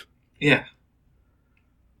wild. Yeah.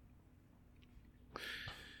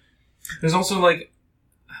 There's also like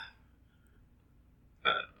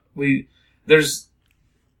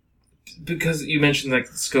because you mentioned like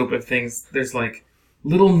the scope of things, there's like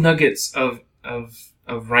little nuggets of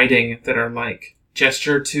writing that are like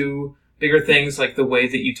gesture to bigger things, like the way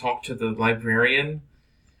that you talk to the librarian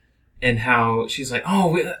and how she's like,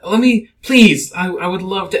 oh, let me, please, I would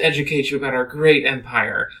love to educate you about our great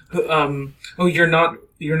empire. Oh, you're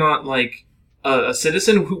not like a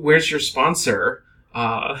citizen? Where's your sponsor?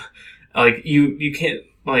 Like you can't,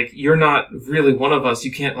 like, you're not really one of us.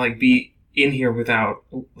 You can't like be in here without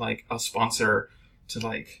like a sponsor to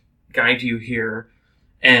like guide you here.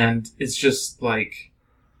 And it's just like,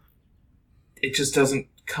 it just doesn't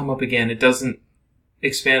come up again. It doesn't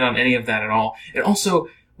expand on any of that at all. And also,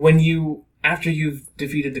 after you've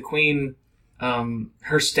defeated the queen,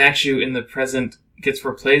 her statue in the present gets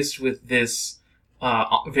replaced with this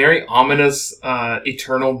very ominous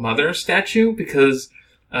Eternal Mother statue, because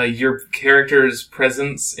your character's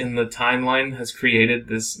presence in the timeline has created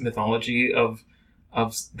this mythology of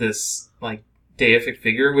this like deific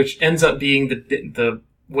figure, which ends up being the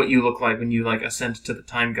what you look like when you like ascend to the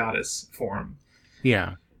time goddess form.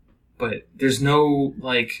 Yeah. But there's no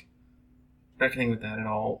like reckoning with that at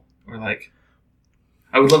all. Or like,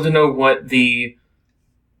 I would love to know what the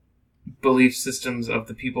belief systems of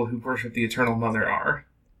the people who worship the Eternal Mother are.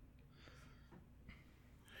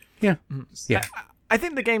 Yeah. Yeah. I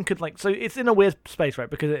think the game could, like, so it's in a weird space, right?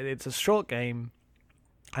 Because it's a short game,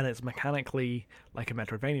 and it's mechanically like a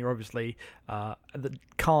Metroidvania, obviously, that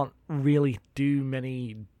can't really do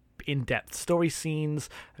many in-depth story scenes,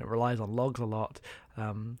 and it relies on logs a lot.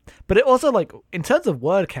 But it also, like, in terms of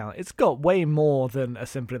word count, it's got way more than a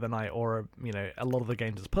Symphony of the Night or, a lot of the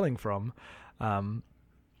games it's pulling from.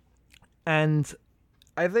 And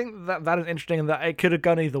I think that is interesting, and that it could have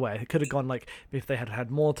gone either way. It could have gone, like, if they had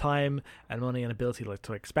had more time and money and ability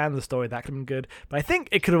to expand the story, that could have been good. But I think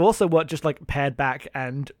it could have also worked just, like, pared back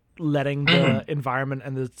and letting the environment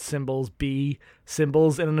and the symbols be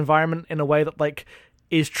symbols in an environment in a way that, like,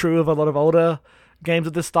 is true of a lot of older games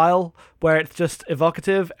of this style, where it's just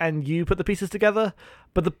evocative and you put the pieces together.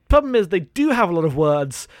 But the problem is they do have a lot of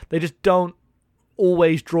words. They just don't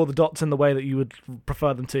always draw the dots in the way that you would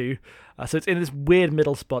prefer them to. So it's in this weird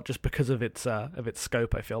middle spot just because of its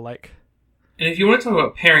scope, I feel like. And if you want to talk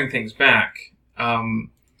about paring things back,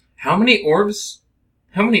 how many orbs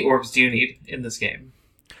do you need in this game?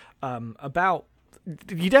 Okay,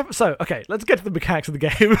 let's get to the mechanics of the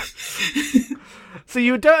game. So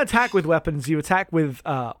you don't attack with weapons, you attack with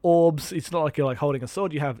orbs. It's not like you're like holding a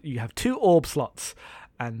sword. You have 2 orb slots,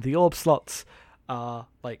 and the orb slots are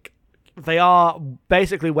like, they are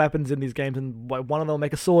basically weapons in these games, and one of them will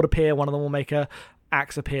make a sword appear, one of them will make a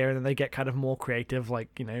axe appear, and then they get kind of more creative, like,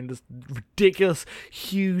 just ridiculous,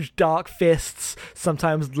 huge, dark fists,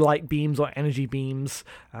 sometimes light beams or energy beams.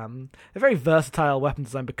 A very versatile weapon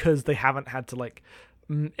design, because they haven't had to, like...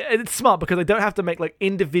 It's smart, because they don't have to make, like,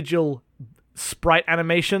 individual sprite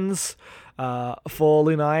animations for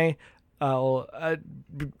Lunai.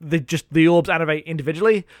 The orbs animate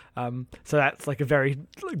individually. So that's, like, a very...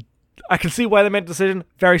 I can see why they made the decision.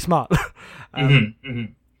 Very smart.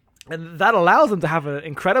 And that allows them to have an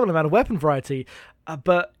incredible amount of weapon variety,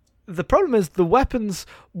 but the problem is the weapons,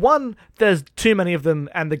 one, there's too many of them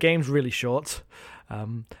and the game's really short.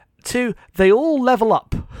 Two, they all level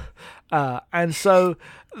up. And so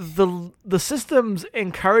the systems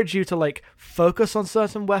encourage you to like focus on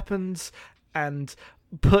certain weapons and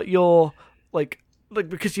put your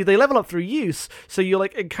because they level up through use, so you're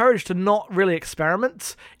like encouraged to not really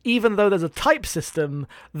experiment, even though there's a type system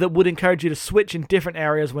that would encourage you to switch in different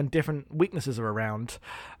areas when different weaknesses are around.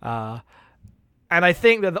 And I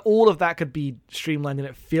think that all of that could be streamlined, and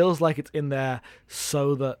it feels like it's in there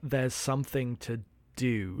so that there's something to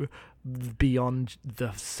do beyond the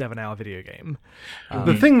 7-hour video game.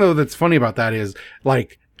 The thing though that's funny about that is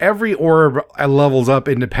like every orb levels up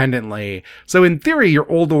independently. So in theory,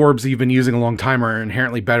 your old orbs you've been using a long time are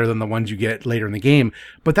inherently better than the ones you get later in the game.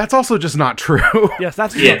 But that's also just not true. Yes,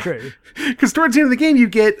 that's not true. Because towards the end of the game, you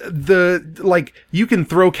get you can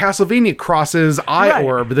throw Castlevania Cross's eye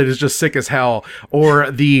orb that is just sick as hell, or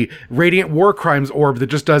the Radiant War Crimes orb that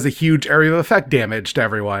just does a huge area of effect damage to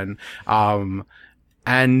everyone.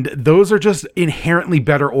 And those are just inherently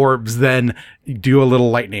better orbs than do a little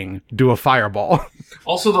lightning, do a fireball.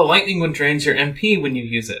 Also, the lightning one drains your MP when you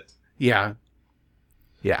use it. Yeah.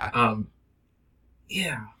 Yeah.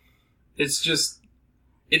 Yeah.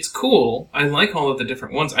 It's cool. I like all of the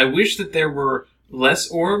different ones. I wish that there were less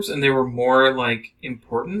orbs and they were more, like,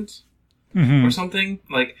 important or something.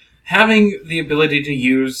 Like, having the ability to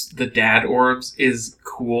use the dad orbs is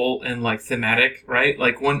cool and, like, thematic, right?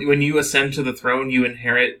 Like, when you ascend to the throne, you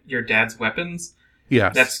inherit your dad's weapons.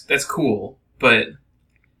 Yes. That's cool. But,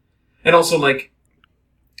 and also, like,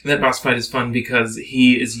 that boss fight is fun because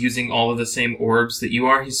he is using all of the same orbs that you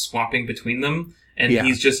are. He's swapping between them. And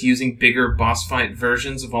he's just using bigger boss fight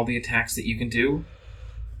versions of all the attacks that you can do.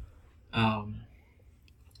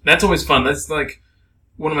 That's always fun. That's, like,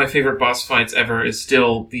 one of my favorite boss fights ever is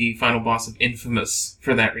still the final boss of Infamous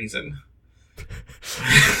for that reason. Sure.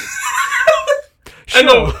 I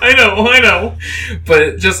know.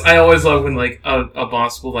 But just, I always love when, like, a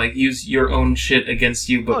boss will, like, use your own shit against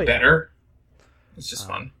you, but better. It's just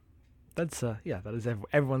fun. That's, that is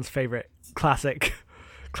everyone's favorite classic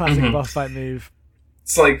boss fight move.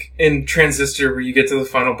 It's like in Transistor where you get to the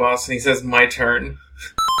final boss and he says, "My turn."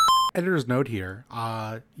 Editor's note here.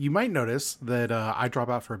 You might notice that I drop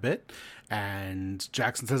out for a bit and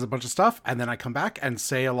Jackson says a bunch of stuff and then I come back and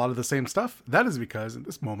say a lot of the same stuff. That is because in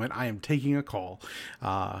this moment I am taking a call,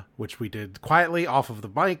 which we did quietly off of the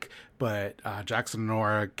mic, but Jackson and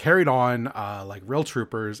Nora carried on like real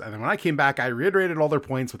troopers. And then when I came back, I reiterated all their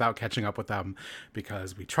points without catching up with them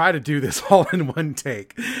because we try to do this all in one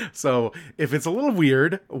take. So if it's a little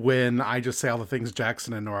weird when I just say all the things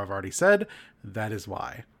Jackson and Nora have already said, that is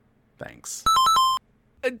why. Thanks.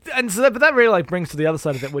 And so, but that really like brings to the other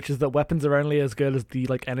side of it, which is that weapons are only as good as the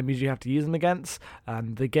like enemies you have to use them against.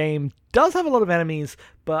 And the game does have a lot of enemies,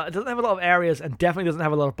 but it doesn't have a lot of areas, and definitely doesn't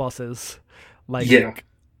have a lot of bosses. Like,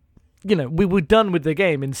 you know, we were done with the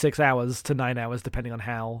game in 6 hours to 9 hours, depending on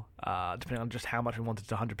just how much we wanted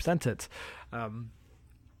to 100% it.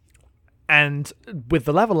 And with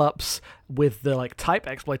the level ups, with the like type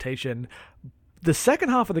exploitation, the second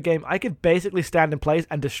half of the game, I could basically stand in place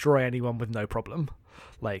and destroy anyone with no problem.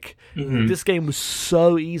 Like, this game was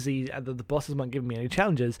so easy, and the bosses weren't giving me any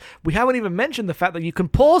challenges. We haven't even mentioned the fact that you can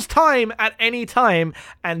pause time at any time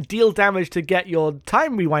and deal damage to get your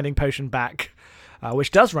time rewinding potion back,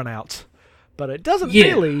 which does run out. But it doesn't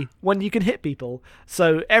really when you can hit people.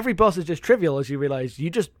 So every boss is just trivial as you realize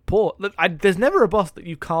you just pause. Look, there's never a boss that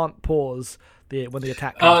you can't pause when the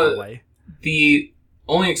attack comes your way. The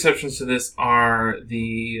only exceptions to this are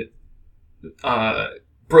the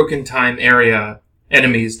broken time area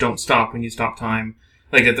enemies don't stop when you stop time.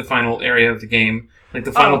 Like at the final area of the game. Like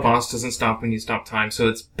the final boss doesn't stop when you stop time. So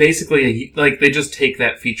it's basically they just take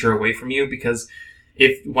that feature away from you because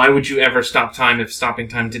why would you ever stop time if stopping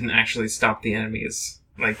time didn't actually stop the enemies?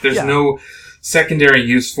 Like there's no secondary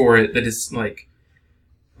use for it that is like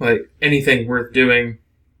anything worth doing.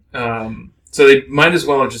 So they might as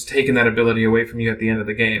well have just taken that ability away from you at the end of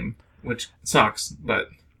the game, which sucks, but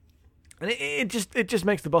and it just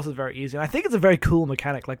makes the bosses very easy. And I think it's a very cool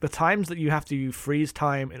mechanic. Like the times that you have to freeze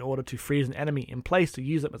time in order to freeze an enemy in place to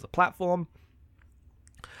use them as a platform,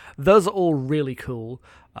 those are all really cool.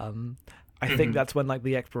 I think that's when like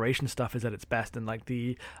the exploration stuff is at its best, and like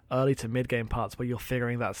the early to mid game parts where you're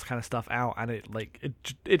figuring that kind of stuff out, and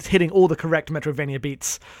it's hitting all the correct Metroidvania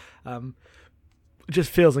beats. It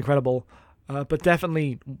just feels incredible. But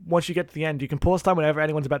definitely, once you get to the end, you can pause time whenever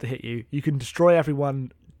anyone's about to hit you. You can destroy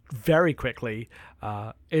everyone very quickly.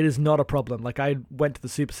 It is not a problem. Like, I went to the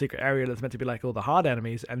super secret area that's meant to be like all the hard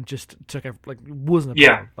enemies and just took wasn't a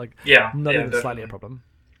problem. Like, not even slightly a problem.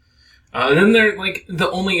 Then there, like, the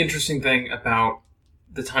only interesting thing about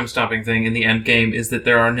the time stopping thing in the end game is that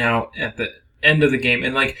there are now at the end of the game,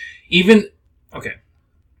 and like, even, okay,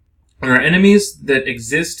 there are enemies that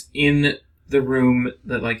exist in the room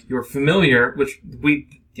that, like, you're familiar, which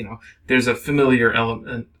there's a familiar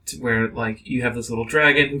element where, like, you have this little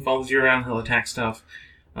dragon who follows you around, he'll attack stuff.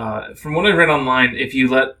 From what I read online, if you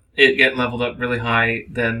let it get leveled up really high,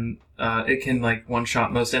 then it can, like,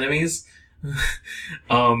 one-shot most enemies.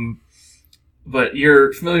 But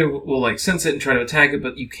your familiar will, like, sense it and try to attack it,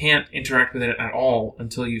 but you can't interact with it at all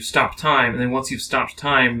until you stop time. And then once you've stopped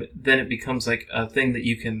time, then it becomes, like, a thing that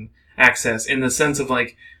you can access in the sense of,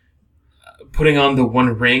 like, putting on the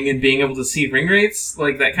one ring and being able to see ring rates,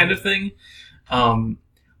 like, that kind of thing.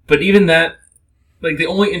 But even that, like, the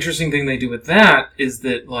only interesting thing they do with that is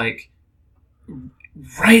that, like,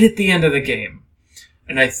 right at the end of the game,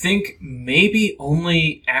 and I think maybe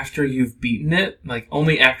only after you've beaten it, like,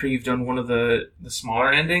 only after you've done one of the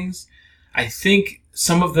smaller endings, I think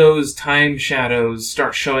some of those time shadows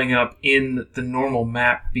start showing up in the normal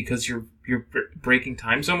map because you're breaking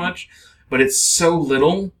time so much, but it's so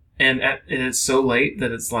little, and it's so late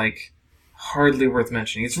that it's, like, hardly worth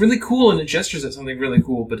mentioning. It's really cool, and it gestures at something really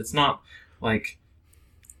cool, but it's not, like,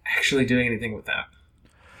 actually doing anything with that.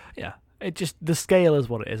 Yeah. It just, the scale is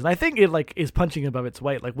what it is. And I think it, like, is punching above its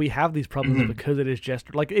weight. Like, we have these problems because it is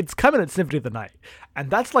just, like, it's coming at Symphony of the Night.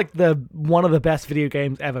 And that's, like, one of the best video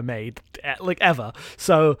games ever made. Like, ever.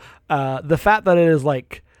 So, the fact that it is,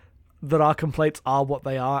 like, that our complaints are what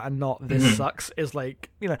they are and not this sucks is,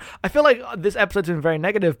 like, I feel like this episode's been very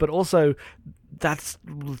negative, but also that's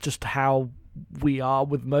just how we are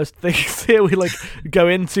with most things here. We, like, go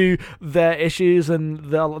into their issues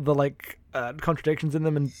and the like, contradictions in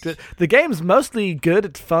them, and the game's mostly good.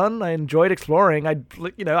 It's fun. I enjoyed exploring.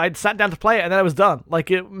 I'd sat down to play it and then I was done. Like,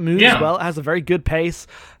 it moves well. It has a very good pace,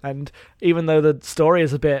 and even though the story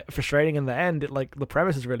is a bit frustrating in the end, the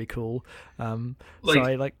premise is really cool. I've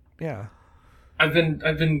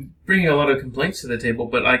been bringing a lot of complaints to the table,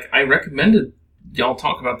 but, like, I recommended y'all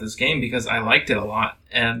talk about this game because I liked it a lot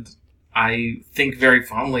and I think very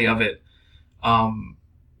fondly of it.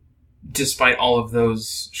 Despite all of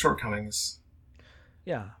those shortcomings.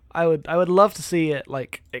 Yeah, I would love to see it,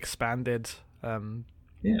 like, expanded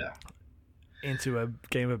into a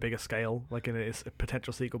game of a bigger scale, like in a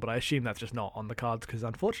potential sequel, but I assume that's just not on the cards because,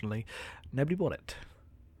 unfortunately, nobody bought it.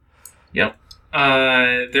 Yep.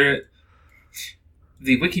 The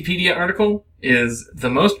Wikipedia article is the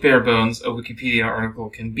most bare bones a Wikipedia article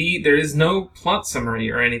can be. There is no plot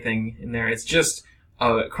summary or anything in there. It's just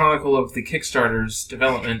a chronicle of the Kickstarter's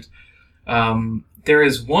development. There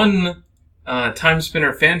is one Time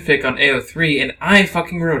Spinner fanfic on AO3, and I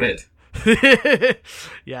fucking wrote it.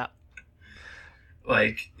 Yeah.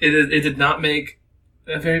 Like, it did not make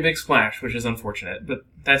a very big splash, which is unfortunate, but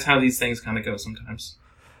that's how these things kind of go sometimes.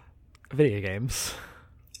 Video games.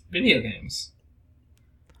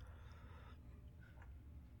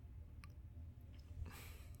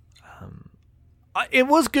 It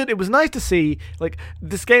was good. It was nice to see, like,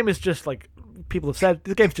 this game is just, like, people have said,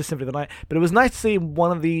 this game's just Symphony of the Night, but it was nice to see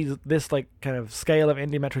one of this, like, kind of scale of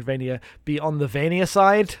indie Metroidvania be on the Vania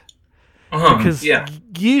side. Because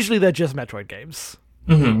usually they're just Metroid games.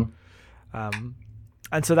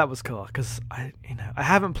 And so that was cool, because I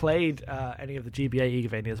haven't played any of the GBA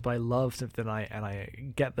Igavanias, but I love Symphony of the Night, and I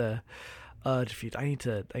get the urge. I need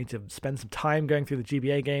to spend some time going through the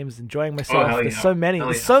GBA games, enjoying myself. There's so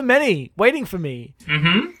many waiting for me.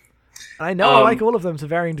 And I know I like all of them to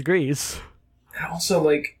varying degrees. And also,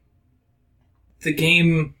 like, the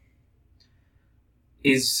game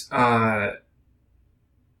is a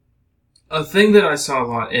thing that I saw a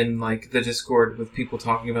lot in, like, the Discord with people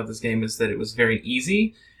talking about this game is that it was very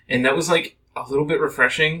easy, and that was, like, a little bit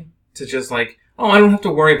refreshing to just, like, I don't have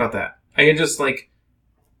to worry about that. I can just, like,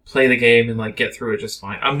 play the game and, like, get through it just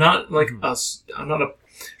fine. I'm not, like,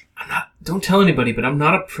 don't tell anybody, but I'm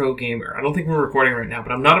not a pro gamer. I don't think we're recording right now,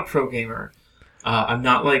 but I'm not a pro gamer. I'm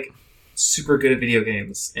not, like, super good at video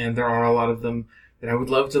games, and there are a lot of them that I would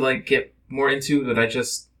love to, like, get more into, but I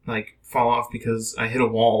just, like, fall off because I hit a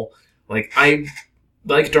wall. Like, I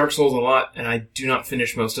like Dark Souls a lot, and I do not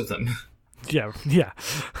finish most of them. Yeah.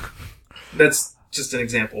 That's just an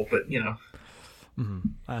example, but, I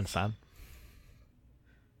understand.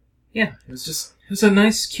 Yeah, it was a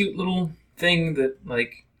nice, cute little thing that,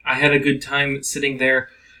 like, I had a good time sitting there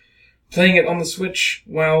playing it on the Switch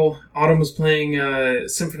while Autumn was playing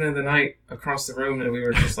Symphony of the Night across the room, and we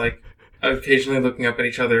were just, like, occasionally looking up at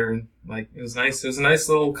each other, and like it was nice. It was a nice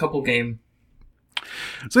little couple game.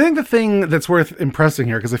 So I think the thing that's worth impressing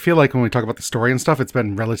here, because I feel like when we talk about the story and stuff, it's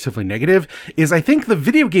been relatively negative, is I think the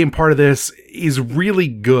video game part of this is really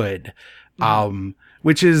good.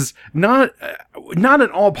 Which is not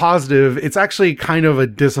at all positive. It's actually kind of a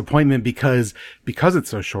disappointment because it's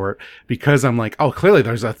so short, because I'm like, oh, clearly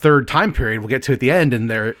there's a third time period we'll get to at the end, and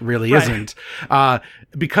there really isn't.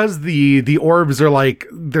 Because the orbs are like,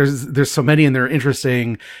 there's so many and they're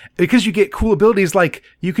interesting, because you get cool abilities, like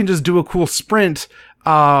you can just do a cool sprint.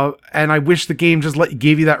 And I wish the game just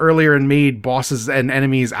gave you that earlier and made bosses and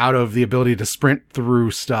enemies out of the ability to sprint through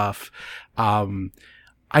stuff.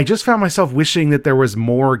 I just found myself wishing that there was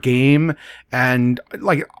more game, and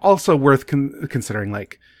like also worth considering,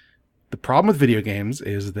 like the problem with video games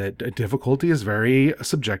is that difficulty is very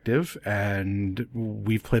subjective, and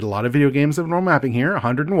we've played a lot of video games of normal mapping here,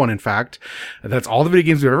 101 in fact. That's all the video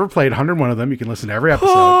games we've ever played, 101 of them. You can listen to every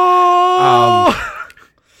episode.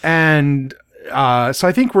 So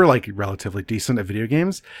I think we're like relatively decent at video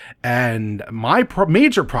games, and my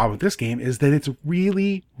major problem with this game is that it's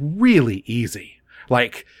really, really easy.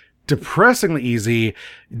 Like, depressingly easy.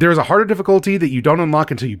 There's a harder difficulty that you don't unlock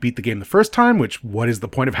until you beat the game the first time, which, what is the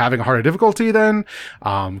point of having a harder difficulty then?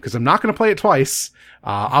 Because I'm not going to play it twice.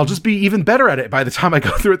 I'll just be even better at it by the time I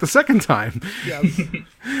go through it the second time. Yes.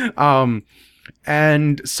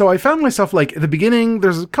 And so I found myself, like, at the beginning,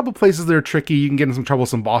 there's a couple places that are tricky. You can get in some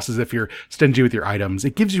troublesome bosses if you're stingy with your items.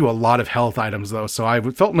 It gives you a lot of health items, though, so I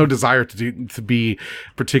felt no desire to be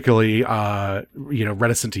particularly,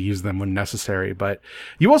 reticent to use them when necessary. But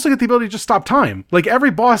you also get the ability to just stop time. Like,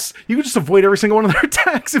 every boss, you can just avoid every single one of their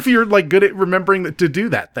attacks if you're, like, good at remembering to do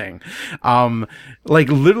that thing. Like,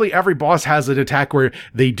 literally every boss has an attack where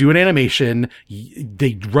they do an animation,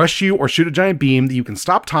 they rush you or shoot a giant beam that you can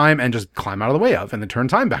stop time and just climb out of the way of, and then turn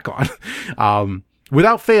time back on.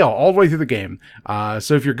 Without fail, all the way through the game.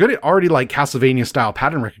 So if you're good at already like Castlevania style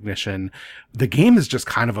pattern recognition, the game is just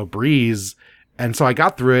kind of a breeze. And so I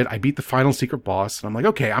got through it. I beat the final secret boss, and I'm like,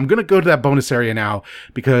 okay, I'm going to go to that bonus area now,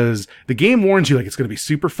 because the game warns you like it's going to be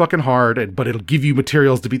super fucking hard, but it'll give you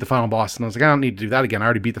materials to beat the final boss. And I was like, I don't need to do that again. I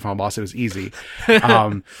already beat the final boss. It was easy. But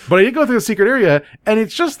I did go through the secret area, and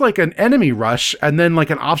it's just like an enemy rush and then like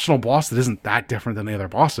an optional boss that isn't that different than the other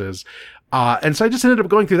bosses. And so I just ended up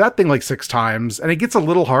going through that thing like 6 times, and it gets a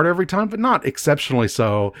little harder every time, but not exceptionally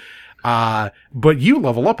so. But you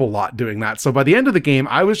level up a lot doing that. So by the end of the game,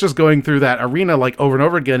 I was just going through that arena like over and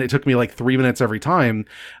over again. It took me like 3 minutes every time.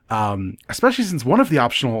 Especially since one of the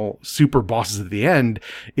optional super bosses at the end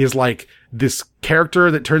is like this character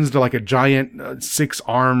that turns into like a giant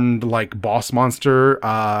 6-armed like boss monster,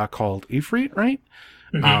 called Ifrit, right?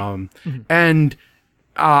 And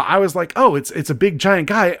I was like, oh, it's a big giant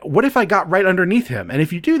guy. What if I got right underneath him? And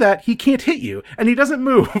if you do that, he can't hit you, and he doesn't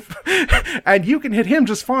move, and you can hit him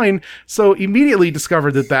just fine. So immediately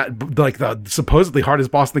discovered that like the supposedly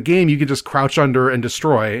hardest boss in the game, you can just crouch under and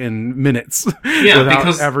destroy in minutes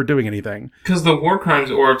without ever doing anything. Because the War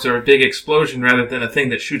Crimes orbs are a big explosion rather than a thing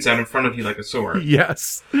that shoots out in front of you like a sword.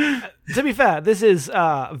 Yes. To be fair, this is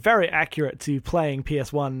very accurate to playing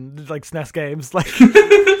PS1 like SNES games. Like,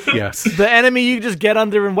 yes, the enemy you just get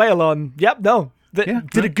under and wail on. Yep, no,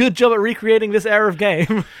 did a good job at recreating this era of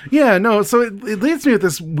game. Yeah, no. So it leads me with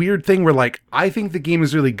this weird thing where like I think the game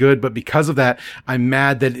is really good, but because of that, I'm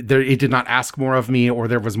mad that it did not ask more of me, or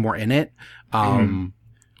there was more in it.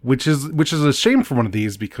 Which is a shame for one of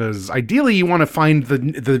these, because ideally you want to find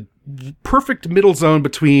the perfect middle zone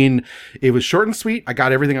between it was short and sweet, I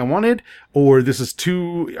got everything I wanted, or this is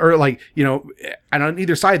too, or like, and on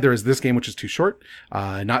either side there is this game which is too short,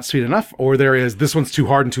 not sweet enough, or there is this one's too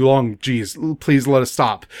hard and too long, geez, please let us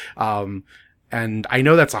stop. And I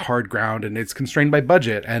know that's a hard ground, and it's constrained by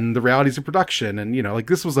budget and the realities of production. And, like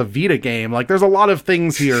this was a Vita game. Like there's a lot of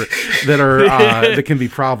things here that are, that can be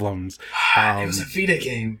problems. It was a Vita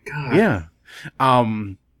game. God. Yeah.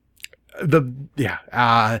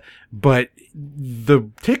 But the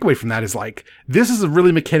takeaway from that is like, this is a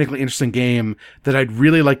really mechanically interesting game that I'd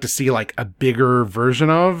really like to see like a bigger version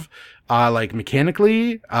of. Like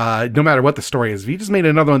mechanically, no matter what the story is. If you just made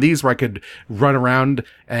another one of these where I could run around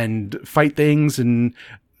and fight things, and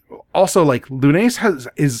also like Lunace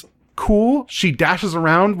is cool. She dashes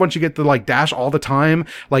around once you get to like dash all the time,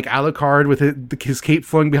 like Alucard with his cape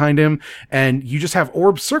flowing behind him, and you just have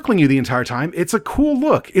orbs circling you the entire time. It's a cool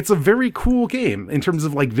look. It's a very cool game in terms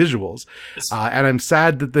of like visuals. And I'm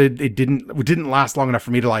sad that it didn't last long enough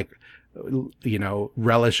for me to like,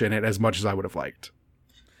 relish in it as much as I would have liked.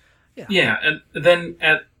 Yeah, and then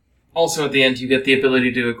at also at the end, you get the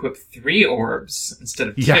ability to equip 3 orbs instead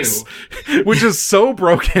of 2. Yes, which is so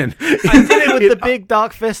broken. I did it with the big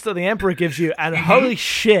dark fist that the Emperor gives you, and holy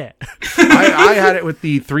shit. I had it with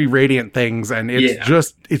the 3 radiant things, and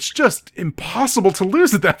it's just impossible to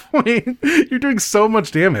lose at that point. You're doing so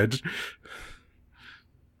much damage.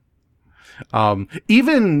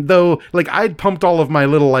 Even though, like, I'd pumped all of my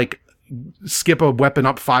little, like, skip a weapon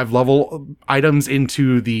up 5 level items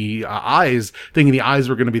into the eyes, thinking the eyes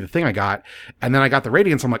were going to be the thing I got. And then I got the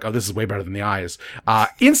radiance. I'm like, oh, this is way better than the eyes.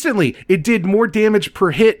 Instantly, it did more damage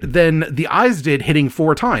per hit than the eyes did hitting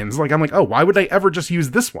 4 times. Like, I'm like, oh, why would I ever just use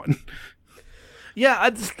this one? Yeah,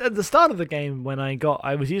 at the start of the game, when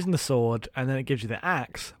I was using the sword, and then it gives you the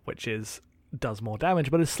axe, which does more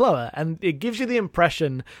damage, but is slower, and it gives you the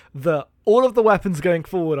impression that all of the weapons going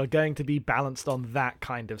forward are going to be balanced on that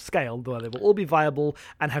kind of scale, where they will all be viable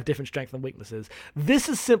and have different strengths and weaknesses. This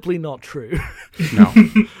is simply not true. No.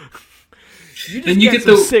 You just get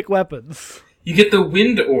some sick weapons. You get the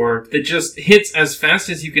wind orb that just hits as fast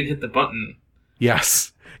as you can hit the button.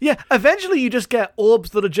 Yes. Yeah, eventually you just get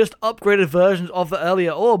orbs that are just upgraded versions of the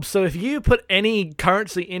earlier orbs. So if you put any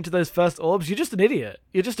currency into those first orbs, you're just an idiot.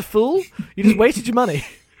 You're just a fool. You just wasted your money.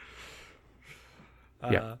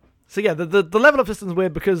 Yeah. So yeah, the level up system is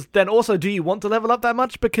weird, because then also, do you want to level up that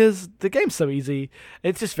much? Because the game's so easy.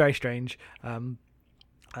 It's just very strange.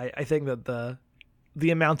 I think that the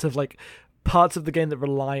amount of, like, parts of the game that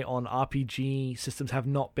rely on RPG systems have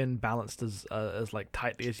not been balanced as like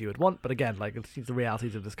tightly as you would want. But again, like, it's the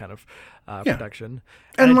realities of this kind of production.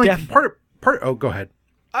 And like part. Oh, go ahead.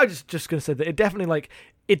 I was just going to say that it definitely, like,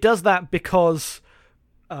 it does that because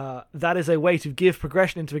that is a way to give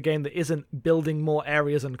progression into a game that isn't building more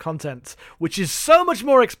areas and content, which is so much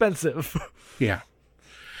more expensive. Yeah.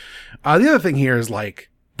 The other thing here is, like,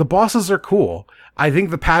 the bosses are cool. I think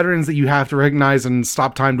the patterns that you have to recognize and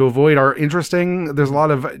stop time to avoid are interesting. There's a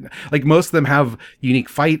lot of, like, most of them have unique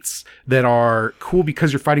fights that are cool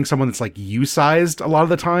because you're fighting someone that's, like, you-sized a lot of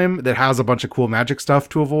the time, that has a bunch of cool magic stuff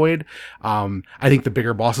to avoid. I think the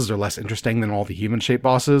bigger bosses are less interesting than all the human-shaped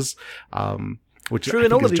bosses. Which true I in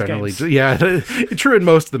think all is of these generally, games. yeah, true in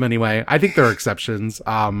most of them anyway. I think there are exceptions.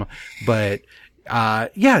 But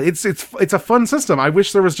yeah, it's a fun system. I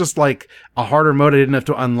wish there was just, like, a harder mode I didn't have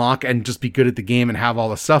to unlock and just be good at the game and have all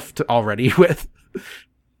the stuff already with.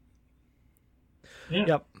 Yeah.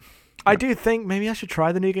 Yep. I do think maybe I should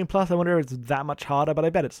try the New Game Plus. I wonder if it's that much harder, but I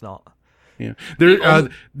bet it's not. Yeah. The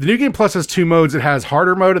New Game Plus has 2 modes. It has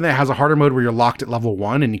harder mode, and it has a harder mode where you're locked at level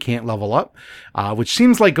 1 and you can't level up, which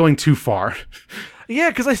seems like going too far. Yeah,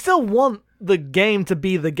 because I still want the game to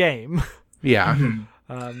be the game. Yeah.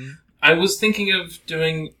 I was thinking of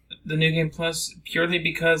doing the New Game Plus purely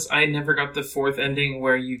because I never got the 4th ending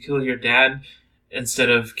where you kill your dad instead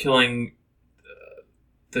of killing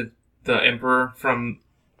the Emperor from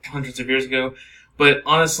hundreds of years ago. But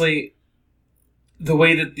honestly, the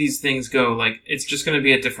way that these things go, like, it's just going to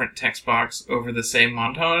be a different text box over the same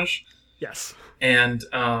montage. Yes. And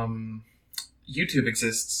YouTube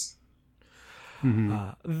exists.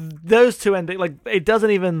 Those 2 endings, like, it doesn't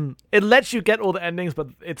even, it lets you get all the endings, but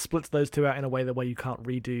it splits those 2 out in a way that you can't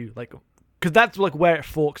redo, like, because that's, like, where it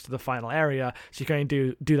forks to the final area, so you can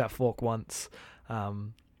only do that fork once.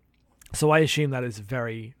 So I assume that is a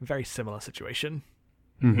very, very similar situation.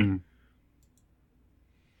 Mm-hmm.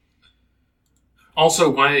 Also,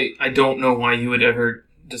 why I don't know why you would ever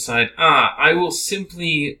decide, I will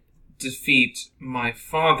simply defeat my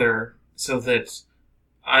father so that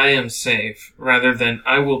I am safe, rather than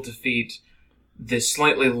I will defeat this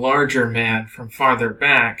slightly larger man from farther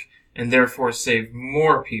back and therefore save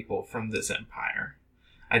more people from this empire.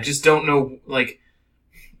 I just don't know, like,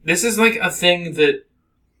 this is, like, a thing that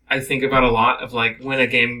I think about a lot of, like, when a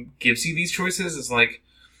game gives you these choices, is like,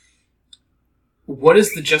 what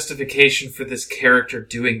is the justification for this character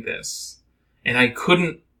doing this? And I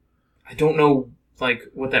don't know, like,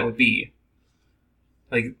 what that would be.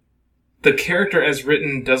 Like, the character as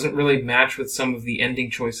written doesn't really match with some of the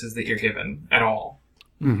ending choices that you're given at all.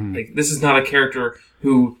 Mm-hmm. Like, this is not a character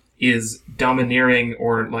who is domineering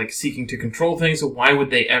or, like, seeking to control things, so why would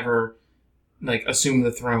they ever, like, assume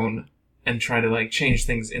the throne and try to, like, change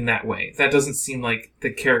things in that way? That doesn't seem like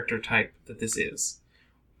the character type that this is.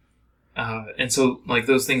 And so, like,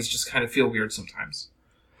 those things just kind of feel weird sometimes.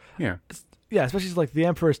 Yeah. Yeah, especially, like, the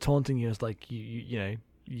Emperor is taunting you as, like, you're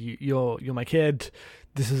my kid,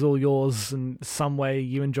 this is all yours, in some way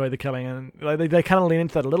you enjoy the killing, and, like, they kind of lean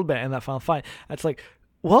into that a little bit in that final fight. It's like,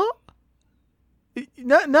 what?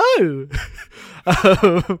 No.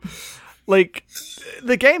 Like,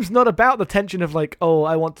 the game's not about the tension of like, oh,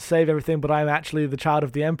 I want to save everything, but I'm actually the child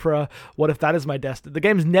of the Emperor. What if that is my destiny? The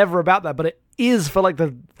game's never about that, but it is for like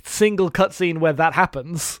the single cutscene where that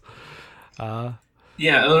happens.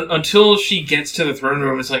 Yeah, until she gets to the throne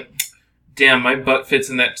room, it's like, damn, my butt fits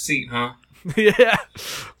in that seat, huh? Yeah.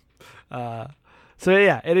 So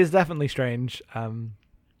yeah, it is definitely strange.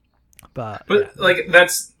 But yeah. Like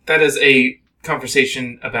that is a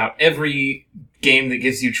conversation about every game that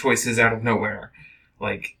gives you choices out of nowhere.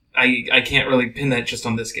 Like I can't really pin that just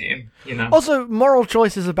on this game, you know. Also, moral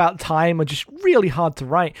choices about time are just really hard to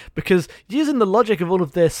write because using the logic of all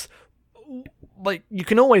of this, like you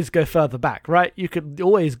can always go further back, right? You could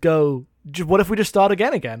always go. What if we just start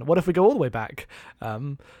again? What if we go all the way back?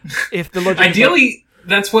 If the logic ideally.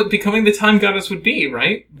 That's what becoming the time goddess would be,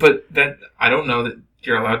 right? But that I don't know that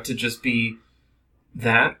you're allowed to just be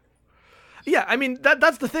that. Yeah, I mean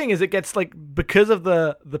that's the thing is it gets like because of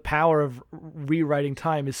the power of rewriting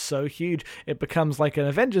time is so huge, it becomes like an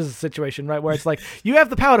Avengers situation, right? Where it's like you have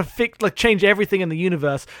the power to change everything in the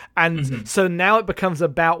universe, and so now it becomes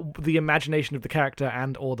about the imagination of the character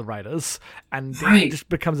and or the writers, and it just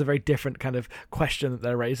becomes a very different kind of question that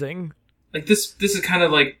they're raising. Like this is kind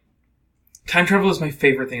of like. Time travel is my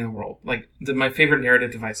favorite thing in the world. Like, my favorite narrative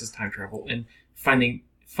device is time travel and finding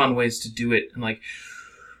fun ways to do it. And, like,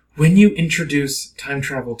 when you introduce time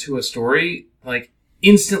travel to a story, like,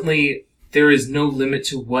 instantly there is no limit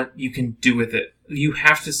to what you can do with it. You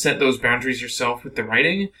have to set those boundaries yourself with the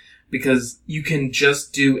writing because you can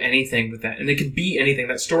just do anything with that. And it can be anything.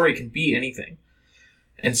 That story can be anything.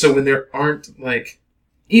 And so when there aren't, like,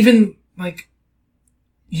 even, like,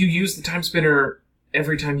 you use the time spinner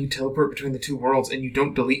every time you teleport between the two worlds and you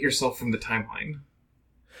don't delete yourself from the timeline.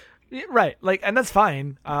 Yeah, right. Like, and that's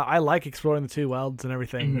fine. I like exploring the two worlds and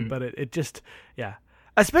everything, but it just, yeah.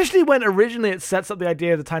 Especially when originally it sets up the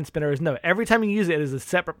idea of the time spinner is no, every time you use it is a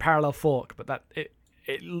separate parallel fork, but that it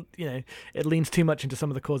it leans too much into some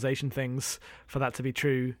of the causation things for that to be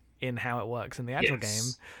true in how it works in the actual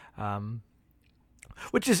game.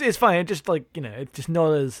 Which is fine. It just like it's just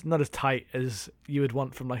not as tight as you would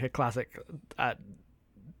want from like a classic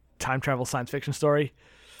time travel science fiction story.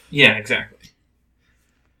 Yeah, exactly.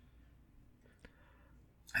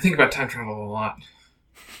 I think about time travel a lot.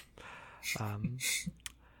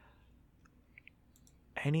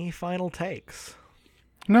 Any final takes?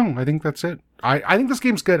 No, I think that's it. I think this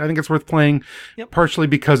game's good. I think it's worth playing, partially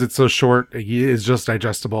because it's so short. It is just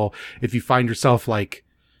digestible. If you find yourself like,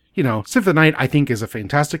 Symphony of the Night, I think is a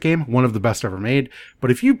fantastic game, one of the best ever made.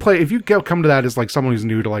 But if you come to that as like someone who's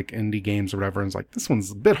new to like indie games or whatever, and it's like, this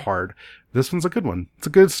one's a bit hard, this one's a good one. It's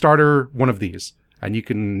a good starter one of these, and you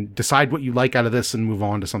can decide what you like out of this and move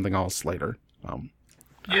on to something else later.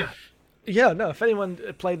 Yeah, no, if anyone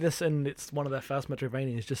played this and it's one of their first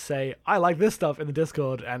Metroidvanias, just say, I like this stuff in the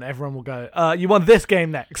Discord, and everyone will go, you want this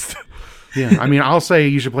game next. Yeah, I mean, I'll say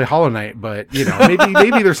you should play Hollow Knight, but,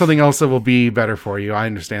 maybe there's something else that will be better for you. I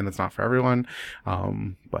understand that's not for everyone,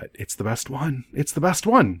 but it's the best one. It's the best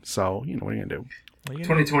one, so, what are you going to do?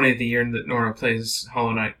 2020, the year that Nora plays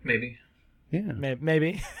Hollow Knight, maybe. Yeah.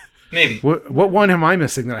 Maybe. Maybe. What one am I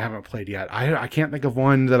missing that I haven't played yet? I can't think of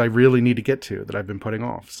one that I really need to get to that I've been putting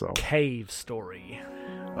off. So Cave Story.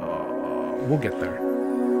 We'll get there.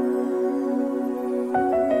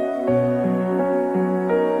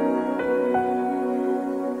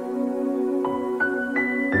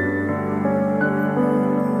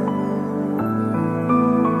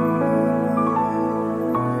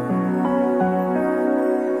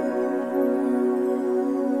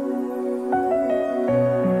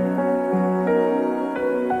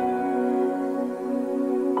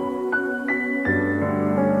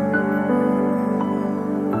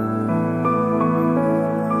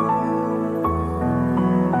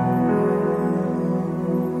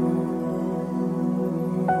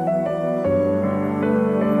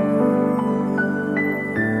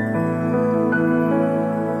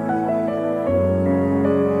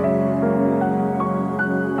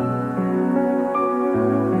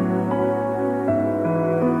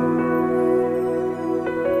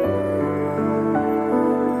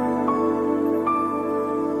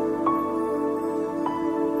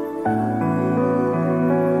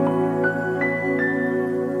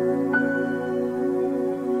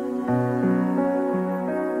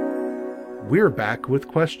 We're back with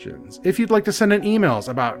questions. If you'd like to send in emails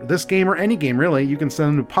about this game or any game, really, you can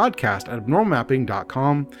send them to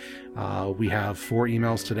podcast@abnormalmapping.com. We have 4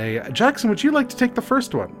 emails today. Jackson, would you like to take the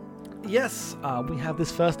first one? Yes, we have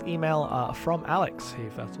this first email from Alex, who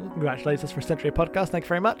first of all congratulates us for a Century Podcast. Thank you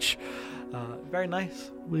very much. Very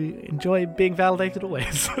nice. We enjoy being validated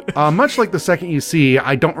always. Much like the second you see,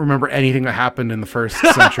 I don't remember anything that happened in the first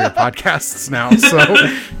Century of podcasts now, so...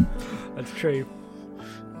 That's true.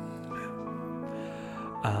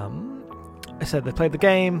 I said they played the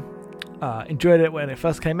game, enjoyed it when it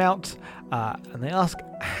first came out, and they ask,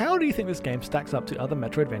 how do you think this game stacks up to other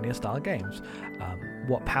Metroidvania-style games?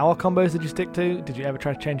 What power combos did you stick to? Did you ever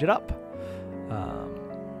try to change it up?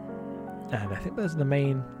 And I think those are the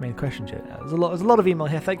main questions here. There's a lot of email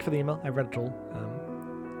here. Thank you for the email. I read it all.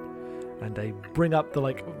 And they bring up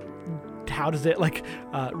the how does it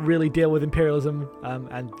really deal with imperialism?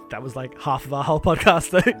 And that was half of our whole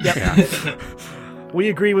podcast. Yep. Yeah. We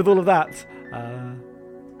agree with all of that.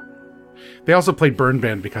 They also played Burn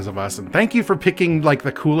Band because of us, and thank you for picking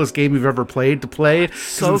the coolest game you've ever played to play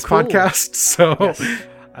so this cool. podcast. So yes.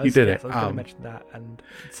 You did it. I was going to mention that and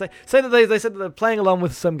say that they said that they're playing along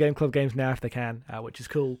with some Game Club games now if they can, which is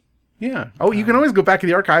cool. Yeah. Oh, you can always go back in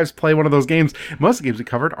the archives, play one of those games. Most of the games we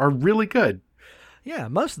covered are really good. Yeah,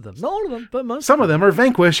 most of them. Not all of them, but most. Some of them are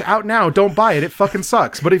Vanquish out now. Don't buy it. It fucking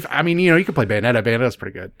sucks. But you can play Bayonetta. Bayonetta's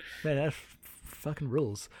pretty good. Bayonetta fucking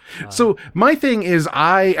rules. So my thing is,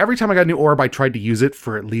 every time I got a new orb, I tried to use it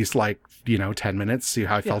for at least 10 minutes, see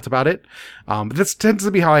how I felt about it. But this tends to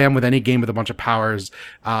be how I am with any game with a bunch of powers.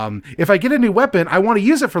 If I get a new weapon, I want to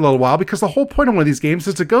use it for a little while because the whole point of one of these games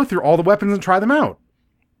is to go through all the weapons and try them out.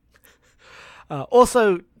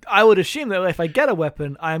 Also, I would assume that if I get a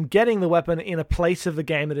weapon, I am getting the weapon in a place of the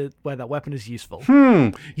game where that weapon is useful.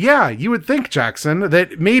 Yeah, you would think, Jackson,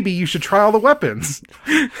 that maybe you should try all the weapons.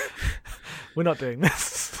 We're not doing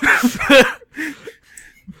this.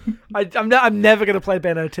 I'm never going to play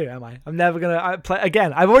Bayonetta 2, am I? I'm never going to play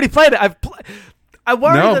again. I've already played it. I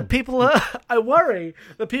worry that people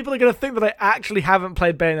are going to think that I actually haven't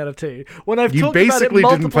played Bayonetta 2. When I've you talked about it basically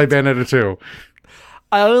didn't play Bayonetta 2.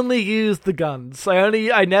 I only used the guns.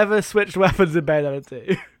 I never switched weapons in Bayonetta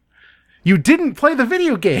 2. You didn't play the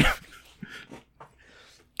video game.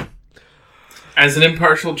 As an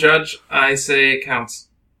impartial judge, I say it counts.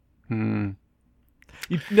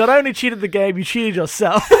 You not only cheated the game, you cheated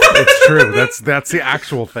yourself. It's true. That's the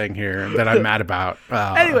actual thing here that I'm mad about.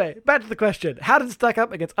 Anyway, back to the question. How does it stack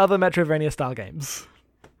up against other Metroidvania-style games?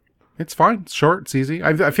 It's fine. It's short. It's easy.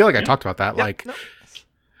 I feel like I talked about that. Yep,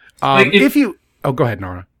 if you... Oh, go ahead,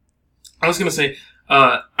 Nora. I was going to say,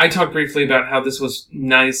 I talked briefly about how this was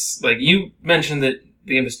nice. You mentioned that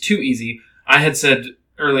the game was too easy. I had said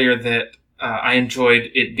earlier that I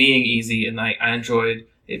enjoyed it being easy, and I enjoyed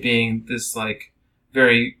it being this,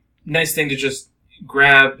 very nice thing to just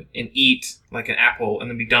grab and eat like an apple and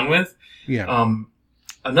then be done with. Yeah.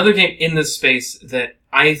 Another game in this space that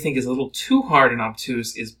I think is a little too hard and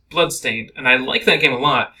obtuse is Bloodstained, and I like that game a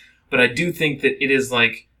lot, but I do think that it is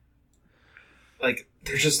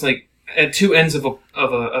there's just at two ends of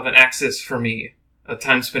an axis for me, a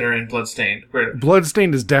Time Spinner and Bloodstained. Where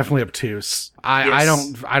Bloodstained is definitely obtuse. I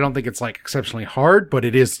don't think it's exceptionally hard, but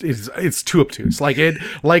it's too obtuse. It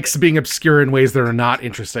likes being obscure in ways that are not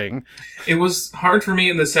interesting. It was hard for me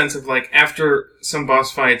in the sense of after some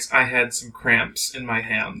boss fights, I had some cramps in my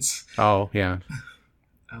hands. Oh yeah.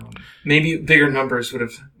 Maybe bigger numbers would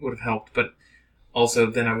have helped, but also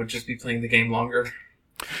then I would just be playing the game longer.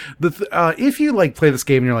 If you play this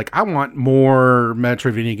game and you're I want more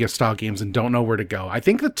Metroidvania style games and don't know where to go, I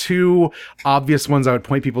think the two obvious ones I would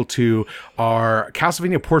point people to are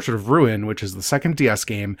Castlevania Portrait of Ruin, which is the second DS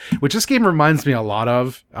game, which this game reminds me a lot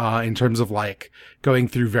of in terms of going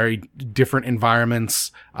through very different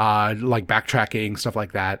environments, backtracking, stuff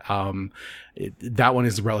like that. That one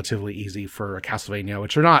is relatively easy for a Castlevania,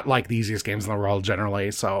 which are not the easiest games in the world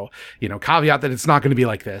generally. So, caveat that it's not going to be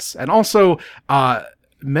like this. And also,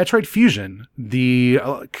 Metroid Fusion, the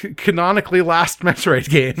canonically last Metroid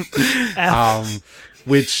game,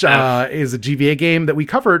 which is a GBA game that we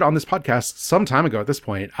covered on this podcast some time ago at this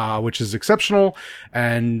point, which is exceptional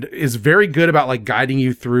and is very good about guiding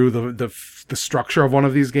you through the structure of one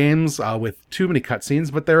of these games with too many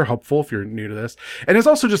cutscenes, but they're helpful if you're new to this. And it's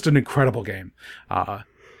also just an incredible game.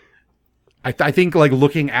 I think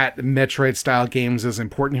looking at Metroid style games is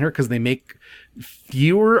important here because they make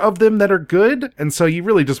fewer of them that are good, and so you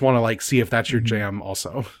really just want to see if that's your jam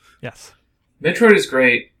also. Yes. Metroid is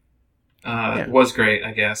great. Was great,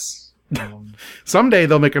 I guess. Someday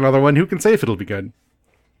they'll make another one. Who can say if it'll be good?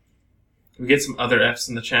 We get some other F's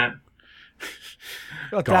in the chat.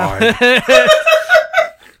 God.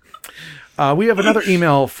 We have another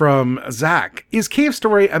email from Zach. Is Cave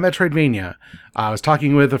Story a Metroidvania? I was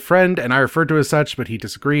talking with a friend and I referred to it as such, but he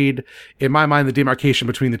disagreed. In my mind, the demarcation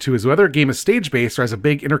between the two is whether a game is stage-based or has a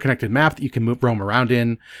big interconnected map that you can roam around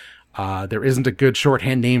in. There isn't a good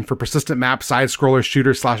shorthand name for persistent map, side-scroller,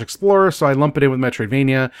 shooter / explorer, so I lump it in with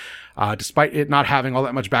Metroidvania, despite it not having all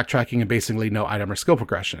that much backtracking and basically no item or skill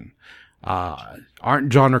progression.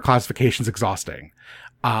 Aren't genre classifications exhausting?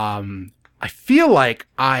 I feel like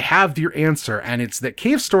I have your answer, and it's that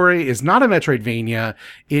Cave Story is not a Metroidvania.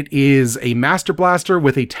 It is a Master Blaster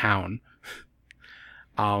with a town.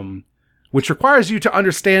 Which requires you to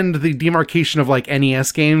understand the demarcation of like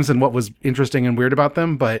NES games and what was interesting and weird about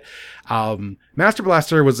them. But Master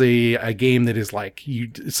Blaster was a game that is like you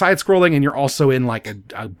side scrolling and you're also in like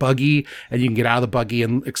a buggy and you can get out of the buggy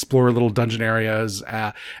and explore little dungeon areas.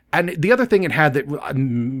 And the other thing it had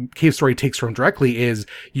that Cave Story takes from directly is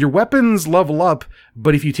your weapons level up,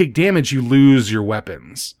 but if you take damage, you lose your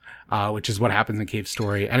weapons. Which is what happens in Cave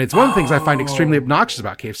Story. And it's one of the things I find extremely obnoxious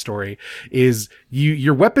about Cave Story is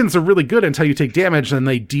your weapons are really good until you take damage and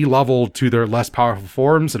they de-level to their less powerful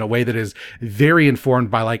forms in a way that is very informed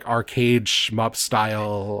by like arcade shmup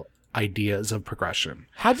style ideas of progression.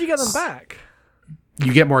 How'd you get them back?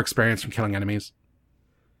 You get more experience from killing enemies.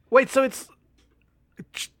 Wait, so it's...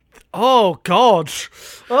 Oh, God.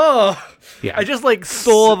 Oh. Yeah. I just like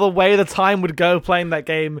saw the way the time would go playing that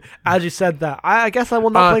game as you said that. I guess I will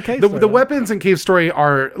not play Cave Story. The weapons in Cave Story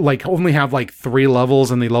are like only have like 3 levels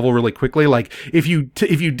and they level really quickly. Like if you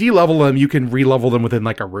de-level them, you can re-level them within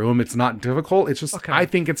like a room. It's not difficult. It's just, okay. I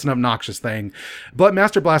think it's an obnoxious thing. But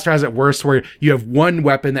Master Blaster has it worse where you have one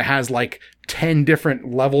weapon that has like 10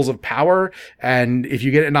 different levels of power, and if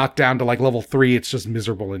you get it knocked down to like level 3, it's just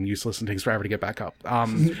miserable and useless and takes forever to get back up.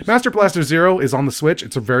 Master Blaster Zero is on the Switch.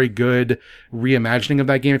 It's a very good reimagining of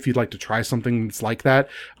that game if you'd like to try something that's like that.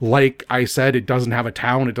 Like I said, it doesn't have a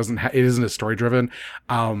town. It isn't a story driven.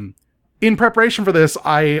 In preparation for this,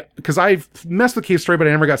 because I've messed with Cave Story, but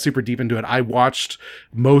I never got super deep into it. I watched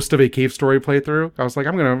most of a Cave Story playthrough. I was like,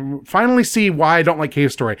 I'm going to finally see why I don't like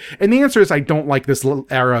Cave Story. And the answer is I don't like this little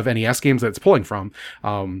era of NES games that it's pulling from.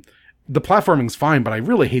 The platforming's fine, but I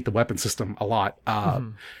really hate the weapon system a lot.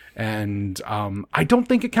 And I don't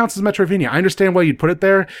think it counts as Metroidvania. I understand why you'd put it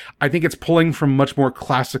there. I think it's pulling from much more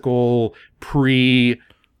classical the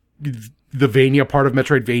Vania part of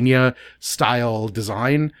Metroidvania style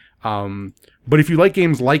design. But if you like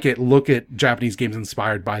games like it, look at Japanese games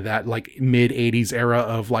inspired by that, like mid 80s era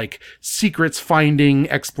of like secrets finding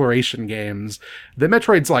exploration games that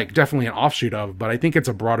Metroid's like definitely an offshoot of, but I think it's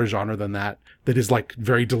a broader genre than that is like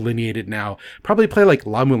very delineated now. Probably play like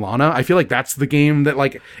La Mulana. I feel like that's the game that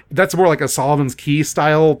like, that's more like a Solomon's Key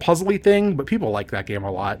style puzzly thing, but people like that game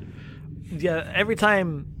a lot. Yeah, every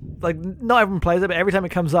time, like, not everyone plays it, but every time it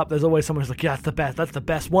comes up, there's always someone who's like, yeah, that's the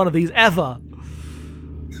best one of these ever.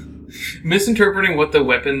 Misinterpreting what the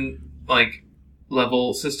weapon like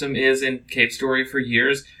level system is in Cave Story for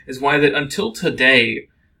years is why that until today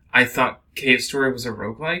I thought Cave Story was a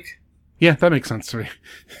roguelike. Yeah, that makes sense to me.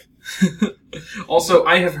 Also,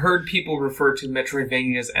 I have heard people refer to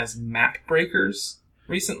Metroidvanias as map breakers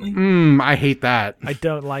recently. I hate that. I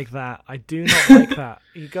don't like that. I do not like that.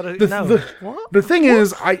 You gotta what? The thing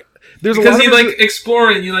is, there's because a lot you of like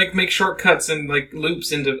explore and you like make shortcuts and like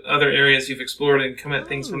loops into other areas you've explored and come at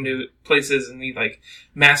things from new places and you like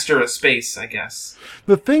master a space, I guess.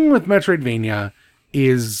 The thing with Metroidvania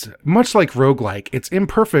is much like roguelike. It's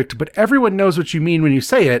imperfect, but everyone knows what you mean when you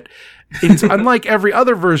say it. It's unlike every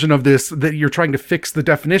other version of this that you're trying to fix the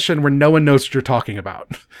definition where no one knows what you're talking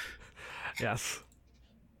about. Yes.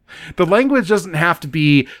 The language doesn't have to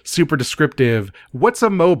be super descriptive. What's a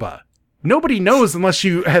MOBA? Nobody knows unless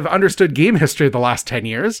you have understood game history of the last 10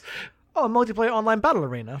 years. Oh, a multiplayer online battle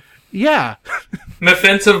arena. Yeah.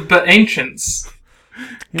 Defense of the Ancients.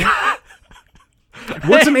 Yeah.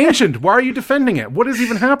 What's an ancient? Why are you defending it? What is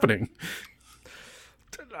even happening?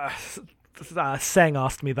 Sang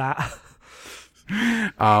asked me that.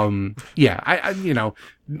 Yeah, I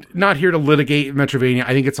not here to litigate Metroidvania.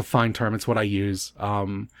 I think it's a fine term. It's what I use. How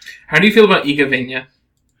do you feel about Igavania?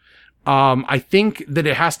 I think that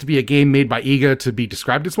it has to be a game made by Iga to be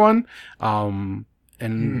described as one.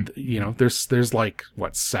 There's like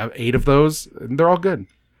what 8 of those, and they're all good.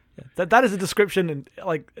 That is a description, and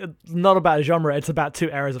like it's not about a genre. It's about 2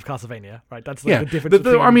 eras of Castlevania, right? That's like the difference.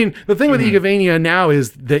 The thing with Igavania now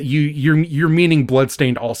is that you're meaning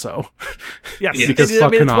Bloodstained also. Yes, because it's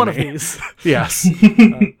one of these. Yes,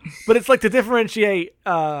 but it's like to differentiate,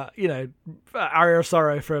 Aria of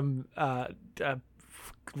Sorrow from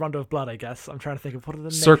Rondo of Blood. I guess I'm trying to think of what are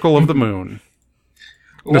the Circle of the Moon.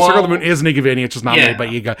 The Circle of the Moon is an Igavania, it's just not made by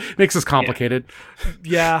Iga. Makes this complicated.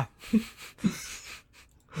 Yeah.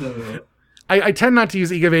 I tend not to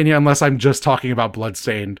use Igavania unless I'm just talking about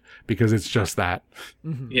Bloodstained, because it's just that.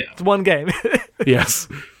 Mm-hmm. Yeah. It's one game. Yes.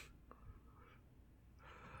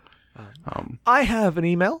 I have an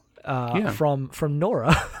email from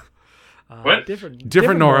Nora. What?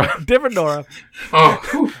 Different Nora. Different Nora.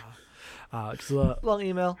 Oh. It's a long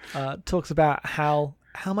email. Talks about how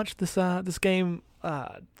much this game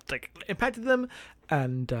impacted them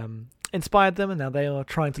and inspired them, and now they are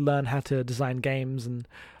trying to learn how to design games and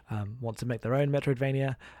want to make their own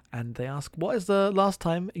Metroidvania. And they ask, what is the last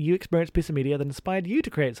time you experienced a piece of media that inspired you to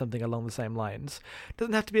create something along the same lines? It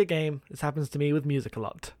doesn't have to be a game. This happens to me with music a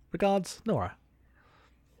lot. Regards, Nora.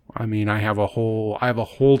 I mean, I have a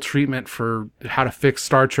whole treatment for how to fix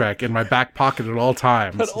Star Trek in my back pocket at all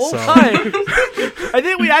times. At all times. I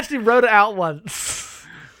think we actually wrote it out once.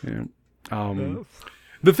 Yeah.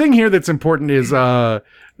 The thing here that's important is Nora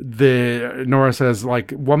says,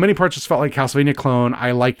 like, while many parts just felt like Castlevania clone,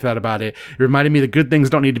 I liked that about it. It reminded me that good things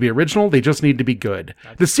don't need to be original, they just need to be good.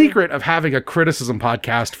 The secret of having a criticism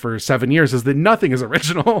podcast for 7 years is that nothing is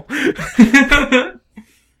original.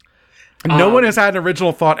 No one has had an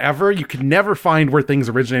original thought ever. You can never find where things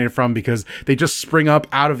originated from because they just spring up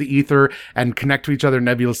out of the ether and connect to each other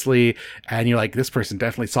nebulously. And you're like, this person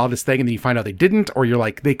definitely saw this thing, and then you find out they didn't. Or you're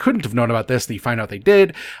like, they couldn't have known about this, and you find out they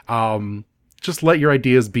did. Just let your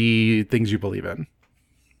ideas be things you believe in.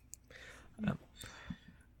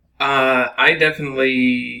 I've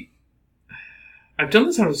done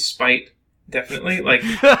this out of spite, definitely. Like,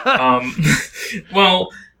 well,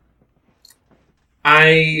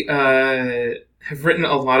 I have written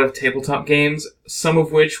a lot of tabletop games, some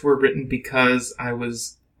of which were written because I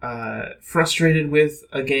was frustrated with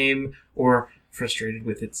a game or frustrated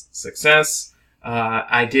with its success.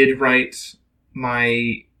 I did write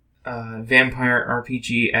my vampire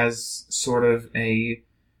RPG as sort of a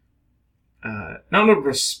not a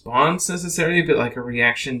response necessarily, but like a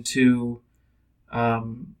reaction to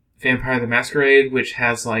Vampire the Masquerade, which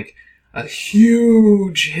has like a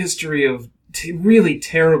huge history of really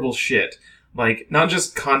terrible shit. Like, not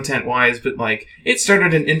just content-wise, but like, it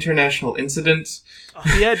started an international incident. Oh,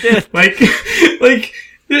 yeah, it did. like,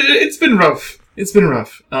 it's been rough. It's been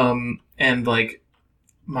rough. And like,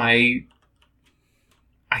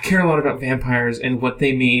 I care a lot about vampires and what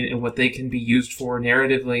they mean and what they can be used for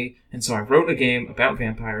narratively. And so I wrote a game about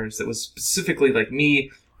vampires that was specifically like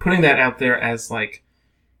me putting that out there as like,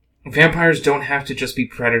 vampires don't have to just be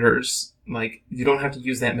predators. Like, you don't have to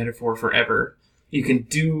use that metaphor forever. You can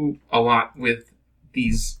do a lot with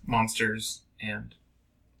these monsters, and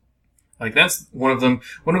like, that's one of them.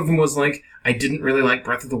 One of them was like, I didn't really like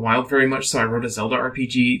Breath of the Wild very much, so I wrote a Zelda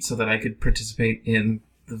RPG so that I could participate in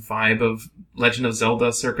the vibe of Legend of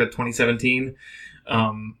Zelda circa 2017.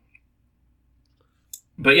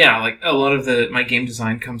 But yeah, like, a lot of my game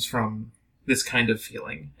design comes from this kind of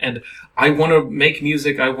feeling. And I want to make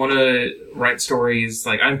music, I want to write stories.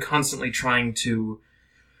 Like, I'm constantly trying to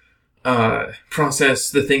process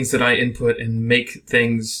the things that I input and make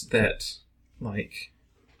things that like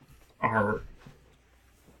are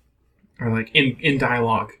like in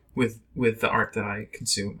dialogue with the art that I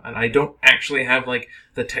consume. And I don't actually have like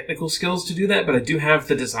the technical skills to do that, but I do have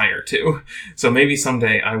the desire to. So maybe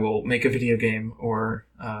someday I will make a video game or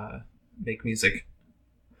make music.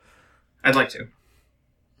 I'd like to.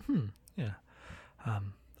 Yeah.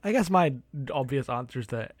 I guess my obvious answer is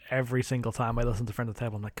that every single time I listen to Friend of the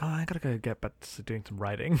Table, I'm like, oh, I gotta go get back to doing some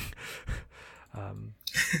writing.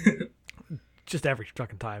 Just every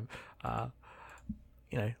fucking time.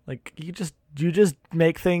 You know, like, you just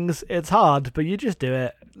make things. It's hard, but you just do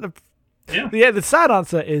it. Yeah, the sad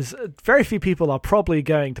answer is very few people are probably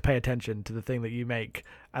going to pay attention to the thing that you make.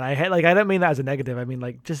 And I don't mean that as a negative. I mean,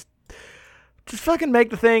 like, just fucking make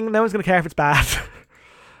the thing. No one's going to care if it's bad.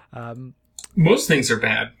 Most things are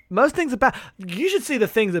bad. Most things are bad. You should see the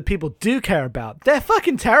things that people do care about. They're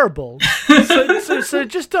fucking terrible. so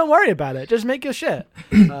just don't worry about it. Just make your shit.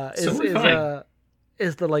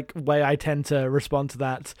 Is the like way I tend to respond to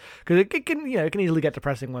that, because it can easily get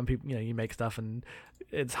depressing when people you make stuff and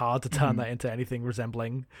it's hard to turn that into anything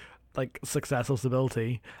resembling like success or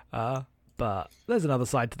stability. But there's another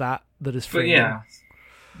side to that is free. But yeah,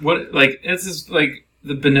 what like this is like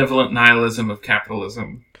the benevolent nihilism of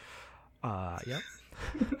capitalism. Yeah.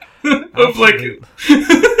 Of like.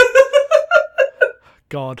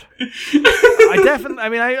 God.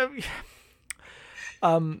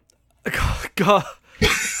 God.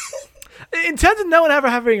 In terms of no one ever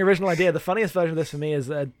having an original idea, the funniest version of this for me is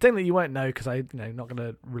a thing that you won't know because I'm not going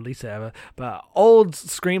to release it ever. But old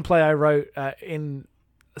screenplay I wrote in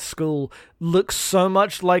school looks so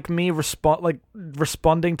much like me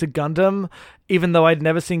responding to Gundam, even though I'd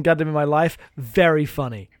never seen Gundam in my life. Very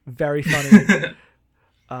funny. Very funny.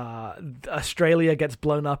 Australia gets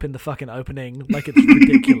blown up in the fucking opening. Like, it's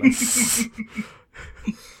ridiculous.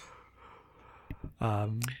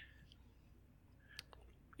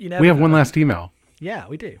 We have one last email. Yeah,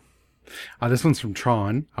 we do. This one's from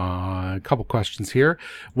Tron. A couple questions here.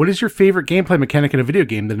 What is your favorite gameplay mechanic in a video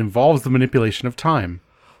game that involves the manipulation of time?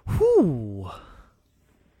 Whew.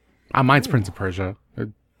 Mine's Prince of Persia.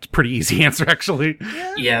 It's a pretty easy answer, actually.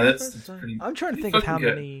 Yeah, that's pretty. I'm trying to think of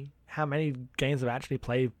fucking how many games I've actually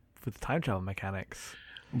played with time travel mechanics.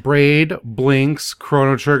 Braid, Blinks,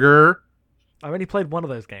 Chrono Trigger, I've only played one of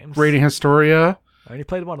those games. Raiding Historia. I only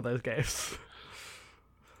played one of those games.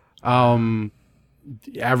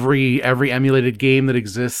 Every emulated game that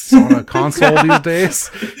exists on a console these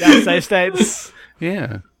days. Yeah, save states.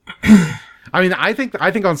 Yeah. I mean, I think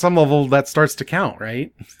on some level that starts to count,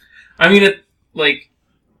 right? I mean,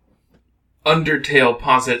 Undertale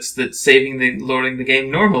posits that loading the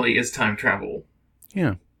game normally is time travel.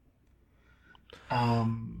 Yeah. I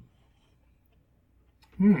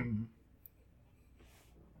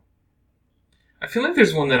feel like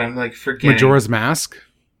there's one that I'm like forgetting. Majora's Mask.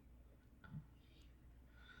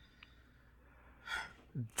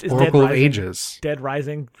 Oracle of Ages. Dead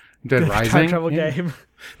Rising. Dead Rising. Time travel game.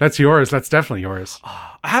 That's yours. That's definitely yours.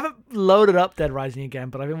 I haven't loaded up Dead Rising again,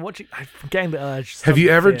 but I've been watching. I'm getting the urge. Have you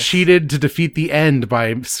ever cheated to defeat the end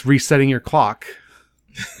by resetting your clock?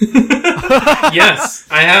 Yes,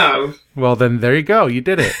 I have. Well, then there you go. You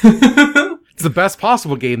did it. It's the best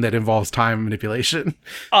possible game that involves time manipulation.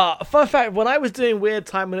 Fun fact, when I was doing weird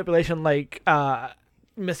time manipulation, like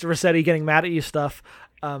Mr. Rossetti getting mad at you stuff,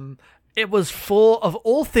 it was for, of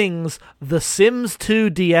all things, the Sims 2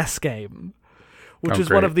 DS game, which was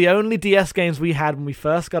one of the only DS games we had when we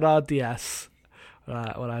first got our DS when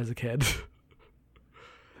I was a kid.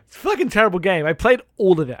 It's a fucking terrible game. I played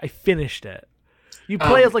all of it. I finished it. You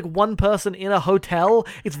play as like one person in a hotel.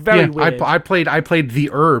 It's very weird. I played The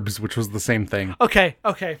Herbs, which was the same thing. Okay.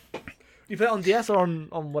 You play it on DS or on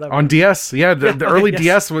whatever? On DS, yeah. The early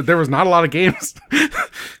DS, there was not a lot of games.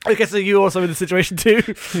 Okay, so you also in the situation too.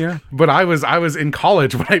 Yeah, but I was in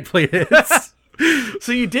college when I played it.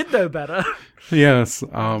 So you did know better. Yes.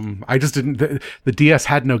 I just didn't. The DS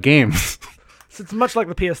had no games. So it's much like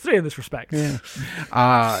the PS3 in this respect. Yeah.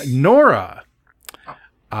 Nora.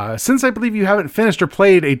 Since I believe you haven't finished or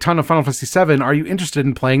played a ton of Final Fantasy VII, are you interested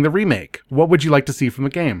in playing the remake? What would you like to see from the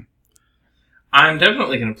game? I'm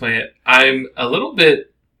definitely going to play it. I'm a little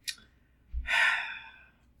bit.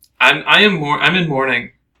 I'm in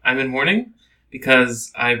mourning. I'm in mourning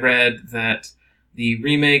because I read that the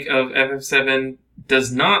remake of FF7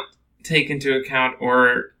 does not take into account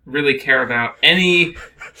or really care about any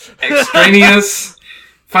extraneous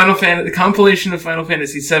the compilation of Final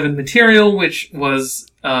Fantasy VII material, which was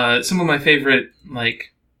some of my favorite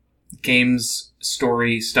like games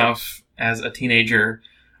story stuff as a teenager.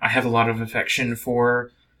 I have a lot of affection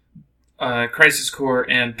for Crisis Core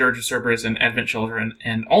and Dirge of Cerberus and Advent Children,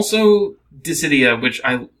 and also Dissidia, which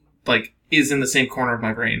I like is in the same corner of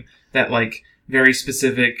my brain. That like very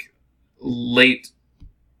specific late,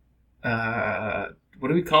 what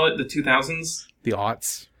do we call it? The 2000s? The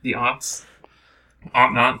aughts. The aughts.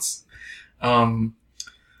 Aught-noughts.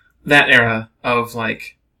 That era of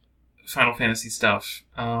like Final Fantasy stuff.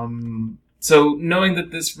 So knowing that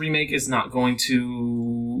this remake is not going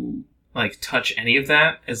to like touch any of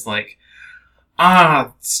that is like,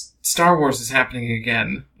 Star Wars is happening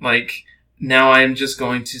again. Like now I'm just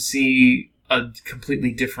going to see a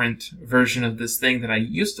completely different version of this thing that I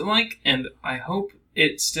used to like, and I hope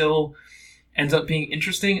it still ends up being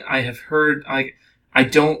interesting. I have heard like I'm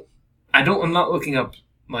not looking up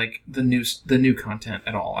like the new content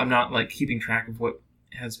at all. I'm not like keeping track of what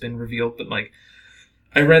has been revealed, but like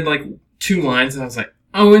I read like 2 lines and I was like,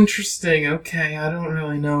 oh, interesting. Okay, I don't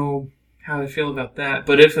really know how I feel about that.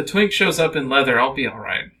 But if a twink shows up in leather, I'll be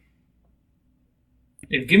alright.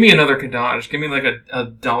 Give me another Kadaj. Give me like a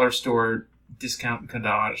dollar store discount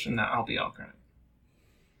Kadaj, and I'll be alright.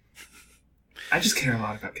 I just care a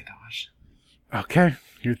lot about Kadaj. Okay,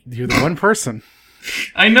 you're the one person.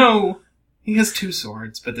 I know! He has 2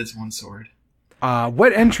 swords, but it's 1 sword.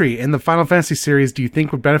 What entry in the Final Fantasy series do you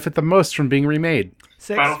think would benefit the most from being remade?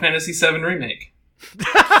 6. Final Fantasy VII Remake.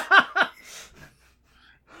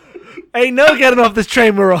 Ain't no getting off this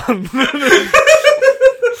train we're on.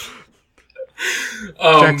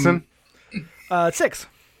 Jackson? 6.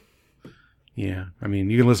 Yeah, I mean,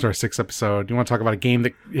 you can listen to our 6th episode. You want to talk about a game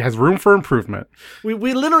that has room for improvement. We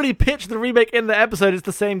literally pitched the remake in the episode. It's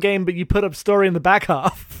the same game, but you put up story in the back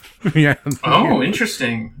half. Yeah. Oh,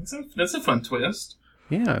 interesting. That's a fun twist.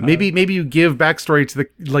 Yeah, maybe you give backstory to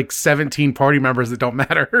the 17 party members that don't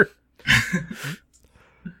matter.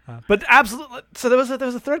 But absolutely, so there was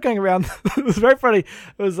a thread going around. It was very funny.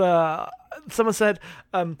 It was someone said,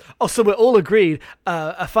 so we're all agreed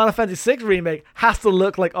a Final Fantasy VI remake has to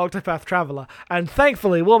look like Octopath Traveler, and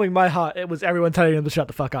thankfully, warming my heart, it was everyone telling him to shut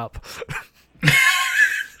the fuck up.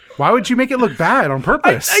 Why would you make it look bad on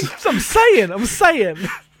purpose? I'm saying.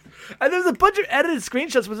 And there's a bunch of edited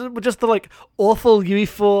screenshots with just the awful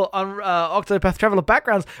UE4 on Octopath Traveler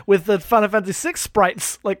backgrounds with the Final Fantasy VI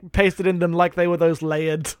sprites pasted in them like they were those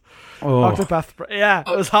layered Octopath. Yeah,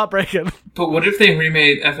 it was heartbreaking. But what if they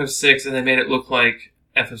remade FF6 and they made it look like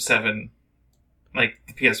FF7, like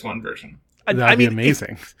the PS1 version? That'd be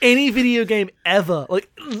amazing. Any video game ever,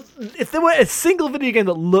 if there were a single video game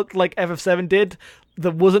that looked like FF7 did,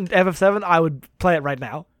 that wasn't FF7, I would play it right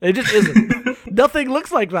now. It just isn't. Nothing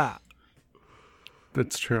looks like that.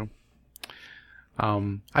 That's true.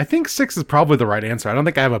 I think 6 is probably the right answer. I don't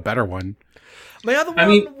think I have a better one. My other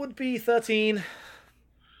one would be 13.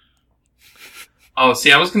 Oh,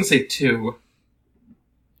 see, I was going to say 2.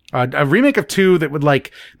 A remake of 2 that would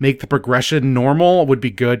make the progression normal would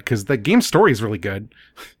be good because the game story is really good.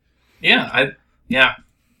 Yeah, yeah.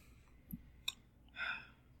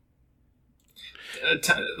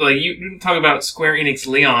 You talk about Square Enix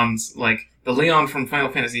Leon's, the Leon from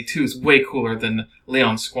Final Fantasy II is way cooler than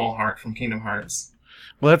Leon Squallheart from Kingdom Hearts.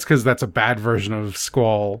 Well, that's because that's a bad version of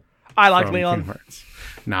Squall. I like Leon. Kingdom Hearts.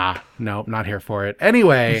 Nah, nope, not here for it.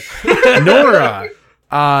 Anyway, Nora,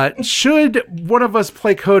 should one of us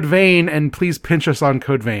play Code Vein, and please pinch us on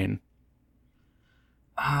Code Vein?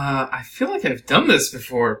 I feel like I've done this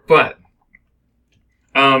before, but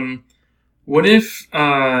what if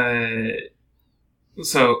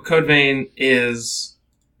so Code Vein is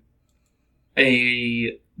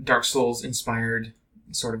a Dark Souls inspired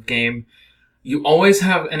sort of game. You always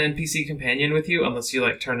have an NPC companion with you unless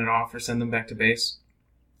you turn it off or send them back to base.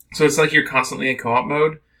 So it's like you're constantly in co-op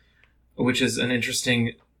mode, which is an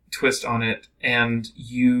interesting twist on it. And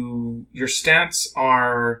your stats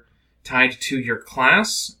are tied to your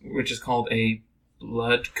class, which is called a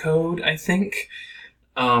blood code, I think.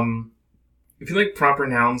 If you like proper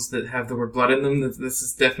nouns that have the word blood in them, this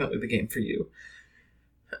is definitely the game for you.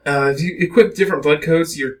 If you equip different blood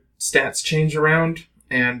codes, your stats change around,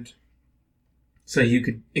 and so you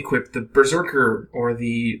could equip the Berserker or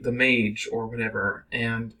the Mage or whatever,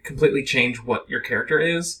 and completely change what your character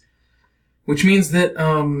is. Which means that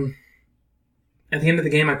at the end of the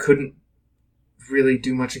game, I couldn't really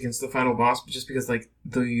do much against the final boss, just because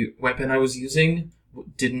the weapon I was using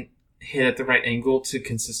didn't hit at the right angle to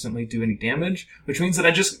consistently do any damage, which means that I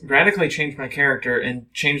just radically changed my character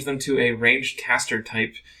and changed them to a ranged caster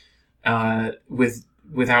type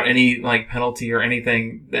without any penalty or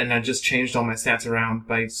anything, and I just changed all my stats around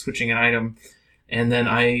by switching an item, and then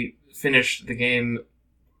I finished the game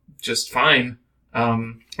just fine.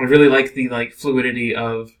 I really like the fluidity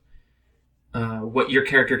of what your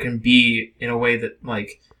character can be in a way that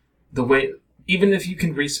the way, even if you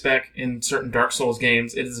can respec in certain Dark Souls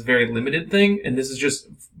games, it is a very limited thing, and this is just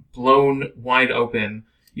blown wide open.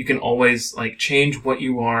 You can always change what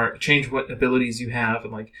you are, change what abilities you have,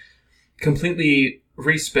 and completely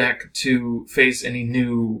respec to face any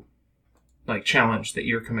new challenge that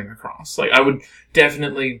you're coming across. I would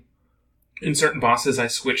definitely, in certain bosses, I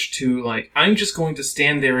switch to I'm just going to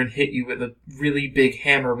stand there and hit you with a really big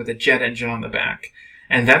hammer with a jet engine on the back,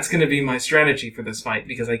 and that's going to be my strategy for this fight,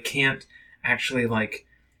 because I can't actually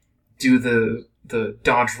do the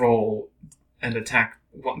dodge roll and attack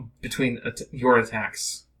between your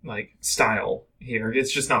attacks style here.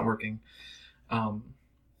 It's just not working.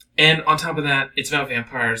 And on top of that, it's about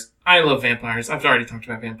vampires. I love vampires. I've already talked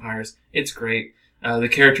about vampires. It's great. The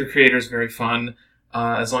character creator is very fun,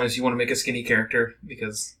 as long as you want to make a skinny character,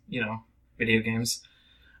 because, video games.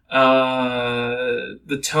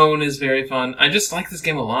 The tone is very fun. I just like this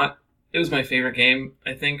game a lot. It was my favorite game,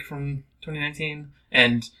 I think, from 2019,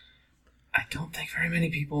 and I don't think very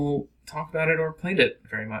many people talk about it or played it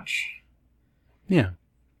very much. Yeah.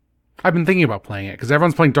 I've been thinking about playing it because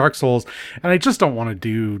everyone's playing Dark Souls, and I just don't want to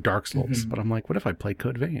do Dark Souls. Mm-hmm. But I'm like, what if I played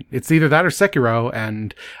Code Vein? It's either that or Sekiro,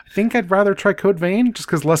 and I think I'd rather try Code Vein just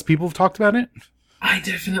because less people have talked about it. I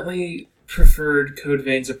definitely preferred Code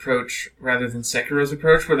Vein's approach rather than Sekiro's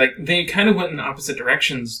approach, where they kind of went in opposite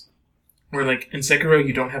directions. Where in Sekiro,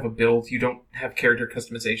 you don't have a build, you don't have character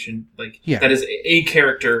customization. That is a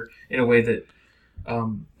character in a way that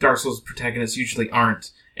Dark Souls protagonists usually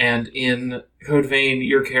aren't. And in Code Vein,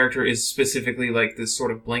 your character is specifically like this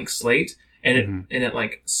sort of blank slate, and it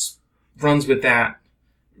like runs with that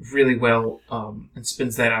really well, and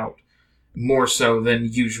spins that out more so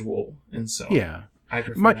than usual. And so Yeah. I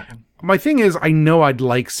prefer that one. My thing is, I know I'd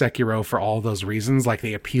like Sekiro for all those reasons. Like,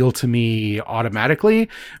 they appeal to me automatically,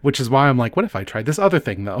 which is why I'm like, what if I tried this other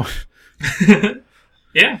thing, though?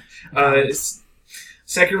 Yeah.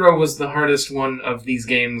 Sekiro was the hardest one of these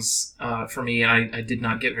games for me, and I did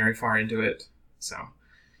not get very far into it. So,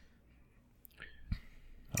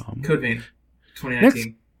 Code Vein,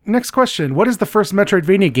 2019. Next question. What is the first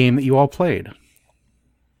Metroidvania game that you all played?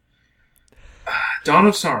 Dawn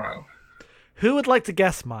of Sorrow. Who would like to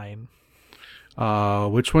guess mine?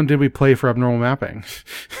 Which one did we play for Abnormal Mapping?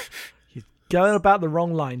 You're going about the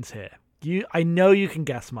wrong lines here. I know you can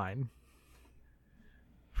guess mine.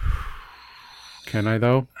 Can I,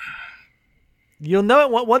 though? You'll know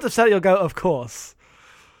it once I've said it. You'll go, of course.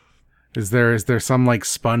 Is there some like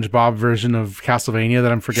SpongeBob version of Castlevania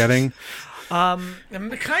that I'm forgetting?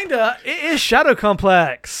 Kinda. It is Shadow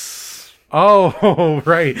Complex. Oh,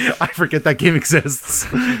 right. I forget that game exists.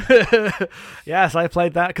 Yes, I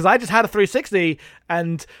played that because I just had a 360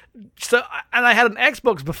 and I had an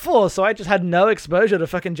Xbox before, so I just had no exposure to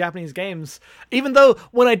fucking Japanese games. Even though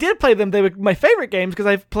when I did play them, they were my favorite games because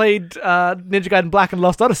I've played Ninja Gaiden Black and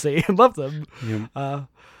Lost Odyssey and loved them. Yeah.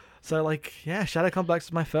 So like, yeah, Shadow Complex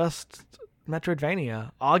is my first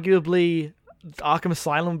Metroidvania. Arguably, Arkham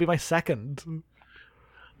Asylum would be my second.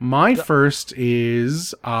 My first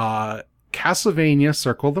is Castlevania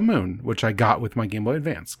Circle of the Moon, which I got with my Game Boy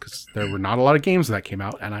Advance because there were not a lot of games that came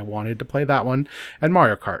out, and I wanted to play that one and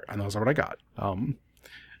Mario Kart, and those are what I got. And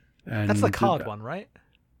that's the card one, right?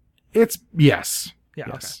 It's yes. Yeah.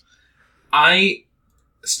 Yes. Okay.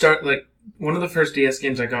 One of the first DS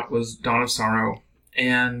games I got was Dawn of Sorrow,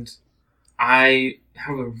 and I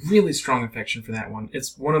have a really strong affection for that one.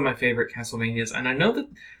 It's one of my favorite Castlevanias, and I know that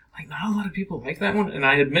not a lot of people like that one, and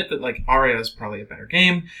I admit that Aria is probably a better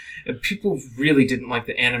game. And people really didn't like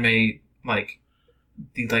the anime,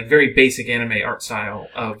 the very basic anime art style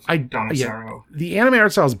of Dawn of Sorrow. The anime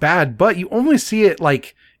art style is bad, but you only see it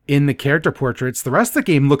in the character portraits. The rest of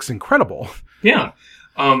the game looks incredible. Yeah.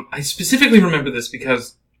 I specifically remember this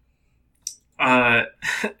because I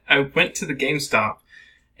went to the GameStop,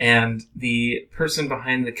 and the person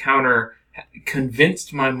behind the counter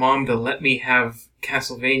convinced my mom to let me have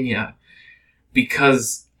Castlevania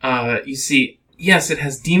because, you see, yes, it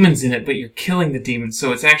has demons in it, but you're killing the demons,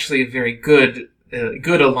 so it's actually a very good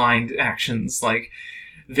aligned actions,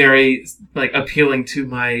 very, appealing to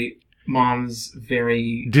my mom's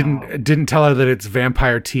very... Didn't tell her that it's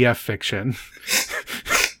vampire TF fiction.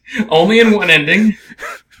 Only in one ending,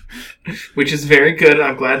 which is very good.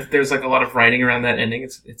 I'm glad that there's, a lot of writing around that ending.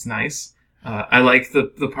 It's nice. I like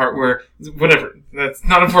the part where... Whatever. That's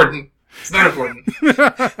not important. It's not important.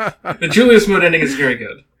 The Julius Mode ending is very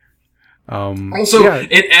good.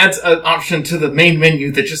 It adds an option to the main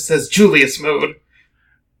menu that just says Julius Mode.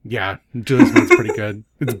 Yeah, Julius Mode's pretty good.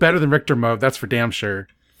 It's better than Richter Mode, that's for damn sure.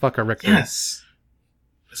 Fuck a Richter. Yes.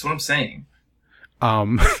 That's what I'm saying.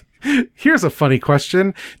 Here's a funny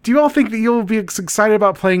question. Do you all think that you'll be as excited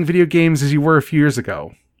about playing video games as you were a few years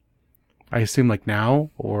ago? I assume now,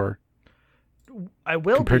 or... I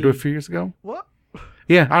will compared to a few years ago? What?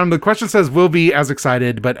 Yeah, the question says will be as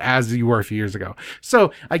excited, but as you were a few years ago.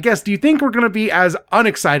 So, I guess, do you think we're going to be as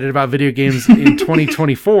unexcited about video games in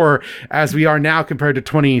 2024 as we are now compared to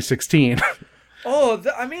 2016?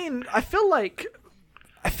 I feel like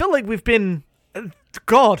we've been...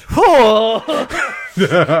 God. I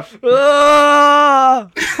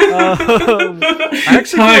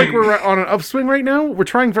actually feel like we're on an upswing right now. We're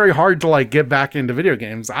trying very hard to get back into video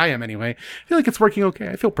games. I am anyway. I feel like it's working okay.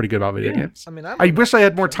 I feel pretty good about video games. I wish I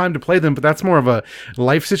had more time to play them, but that's more of a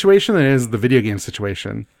life situation than it is the video game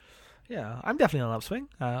situation. Yeah, I'm definitely on an upswing.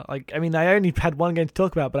 I only had one game to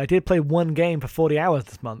talk about, but I did play one game for 40 hours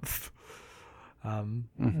this month.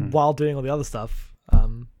 While doing all the other stuff.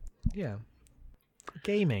 Yeah.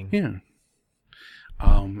 Gaming. Yeah.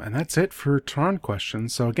 And that's it for Tron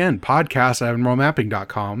questions. So again,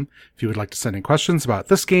 podcast@abnormalmapping.com if you would like to send in questions about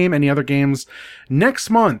this game, any other games. Next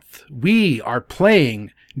month, we are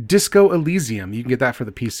playing Disco Elysium. You can get that for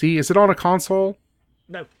the PC. Is it on a console?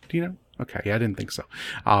 No. Do you know? Okay, yeah, I didn't think so.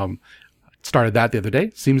 Started that the other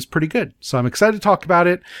day. Seems pretty good. So I'm excited to talk about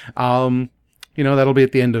it. That'll be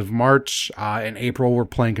at the end of March. In April, we're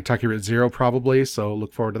playing Kentucky Route Zero probably, so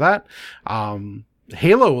look forward to that.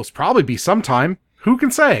 Halo will probably be sometime. Who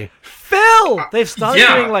can say? Phil! They've started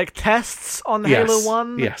yeah. doing like tests on Halo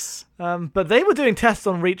 1. Yes. But they were doing tests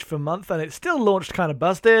on Reach for a month and it still launched kind of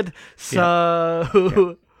busted.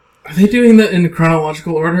 So Are they doing that in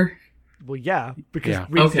chronological order? well, yeah, because Yeah.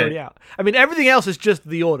 Reach is Okay. already out. I mean, everything else is just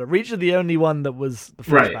the order. Reach is the only one that was the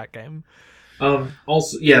Right. flashback game.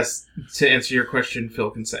 Also, yes, to answer your question,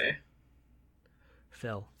 Phil can say.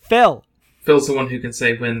 Phil. Phil's the one who can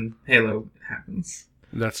say when Halo happens.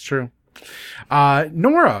 That's true.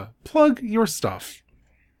 Nora, plug your stuff.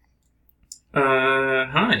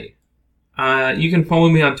 Hi. You can follow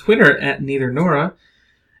me on Twitter at NeitherNora,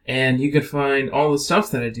 and you can find all the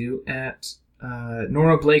stuff that I do at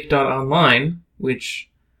norablake.online, which,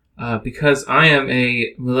 because I am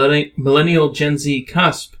a millennial Gen Z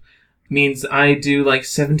cusp, means I do like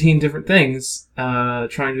 17 different things,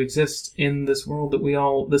 trying to exist in this world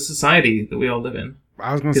this society that we all live in.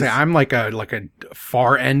 I was going to say, I'm like a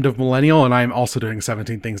far end of millennial, and I'm also doing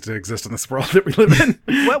 17 things to exist in this world that we live in.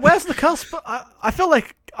 Where's the cusp? I feel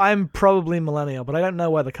like I'm probably millennial, but I don't know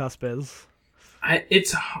where the cusp is. I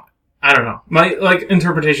don't know. My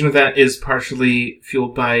interpretation of that is partially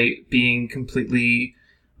fueled by being completely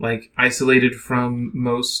isolated from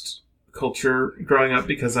most culture growing up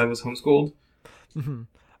because I was homeschooled. Mm-hmm.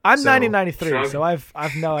 I'm So, 1993, shrug. so I've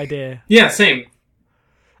no idea. Yeah, same.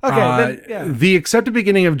 Okay, then, yeah. The accepted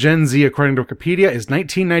beginning of Gen Z, according to Wikipedia, is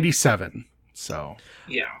 1997. So,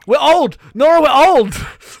 Yeah. We're old! Nora, we're old!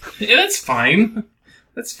 Yeah, that's fine.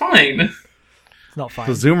 That's fine. It's not fine.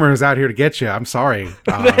 the Zoomer is out here to get you. I'm sorry.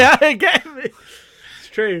 Yeah, it gave me. It's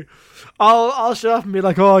true. I'll show up and be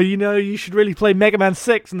like, oh, you should really play Mega Man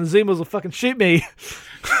 6 and the Zoomers will fucking shoot me.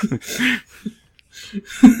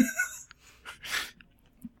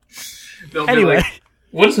 They'll be Anyway. like,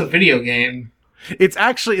 what is a video game? It's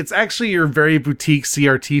actually your very boutique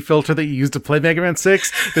CRT filter that you use to play Mega Man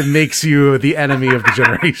 6 that makes you the enemy of the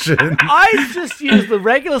generation. I just use the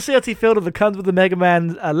regular CRT filter that comes with the Mega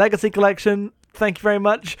Man Legacy Collection. Thank you very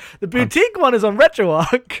much. The boutique one is on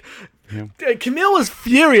RetroArch. Yeah. Camille was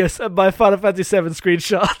furious at my Final Fantasy VII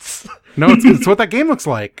screenshots. No, it's what that game looks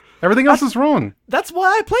like. Everything else is wrong. That's why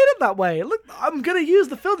I played it that way. Look, I'm going to use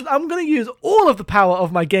the filter. I'm going to use all of the power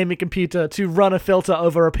of my gaming computer to run a filter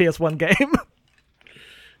over a PS1 game.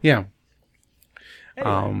 Yeah.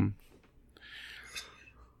 Anyway.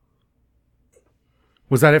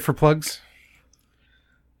 Was that it for plugs?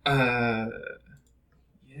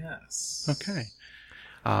 Yes. Okay.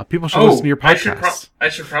 People should listen to your I podcast.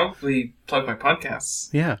 should probably plug my podcasts.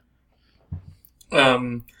 Yeah.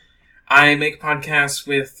 I make podcasts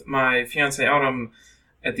with my fiance Autumn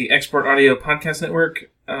at the Export Audio Podcast Network,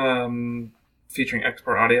 featuring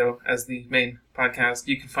Export Audio as the main podcast.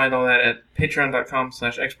 You can find all that at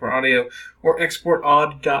patreon.com/exportaudio or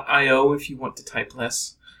exportaud.io if you want to type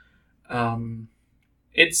less. I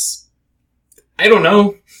don't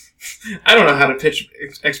know. I don't know how to pitch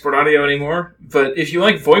Export Audio anymore, but if you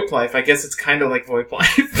like VoIP Life, I guess it's kind of like VoIP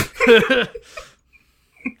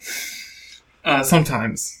Life.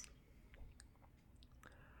 Sometimes.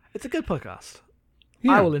 It's a good podcast.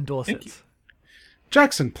 Yeah. I will endorse Thank it. you.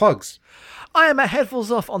 Jackson, plugs. I am at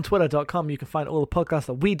headfulsoff on twitter.com. You can find all the podcasts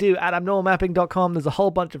that we do at abnormalmapping.com. There's a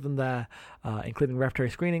whole bunch of them there, including Repertory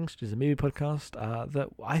Screenings, which is a movie podcast that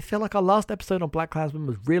I feel like our last episode on Black Klansman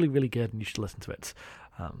was really, really good, and you should listen to it.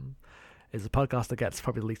 It's a podcast that gets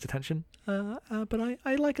probably the least attention, but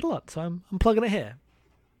I like it a lot, so I'm plugging it here.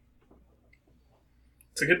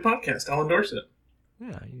 It's a good podcast. I'll endorse it.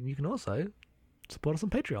 Yeah, you can also support us on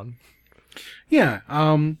Patreon. Yeah.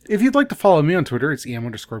 If you'd like to follow me on Twitter, it's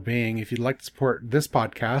em_being. If you'd like to support this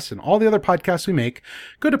podcast and all the other podcasts we make,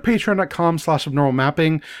 go to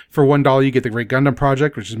patreon.com/abnormalmapping. For $1, you get the Great Gundam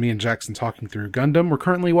Project, which is me and Jackson talking through Gundam. We're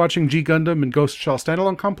currently watching G Gundam and Ghost Shell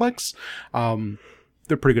Standalone Complex.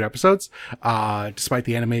 They're pretty good episodes, despite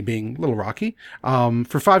the anime being a little rocky.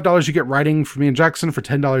 For $5, you get writing from me and Jackson. For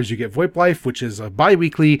 $10, you get VoIP Life, which is a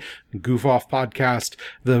bi-weekly goof-off podcast.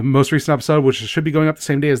 The most recent episode, which should be going up the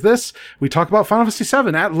same day as this, we talk about Final Fantasy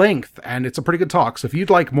VII at length, and it's a pretty good talk. So if you'd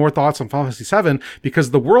like more thoughts on Final Fantasy VII,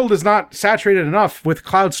 because the world is not saturated enough with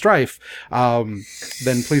Cloud Strife, then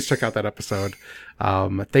please check out that episode.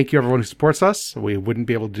 Thank you everyone who supports us. We wouldn't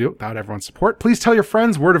be able to do it without everyone's support. Please tell your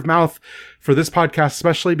friends. Word of mouth for this podcast,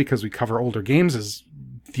 especially because we cover older games, is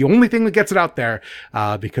the only thing that gets it out there,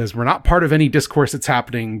 because we're not part of any discourse that's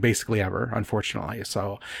happening basically ever, unfortunately.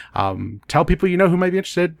 So, tell people you know who might be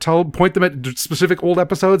interested. Point them at specific old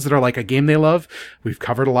episodes that are like a game they love. We've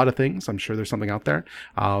covered a lot of things. I'm sure there's something out there.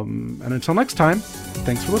 And until next time,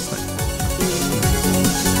 thanks for listening.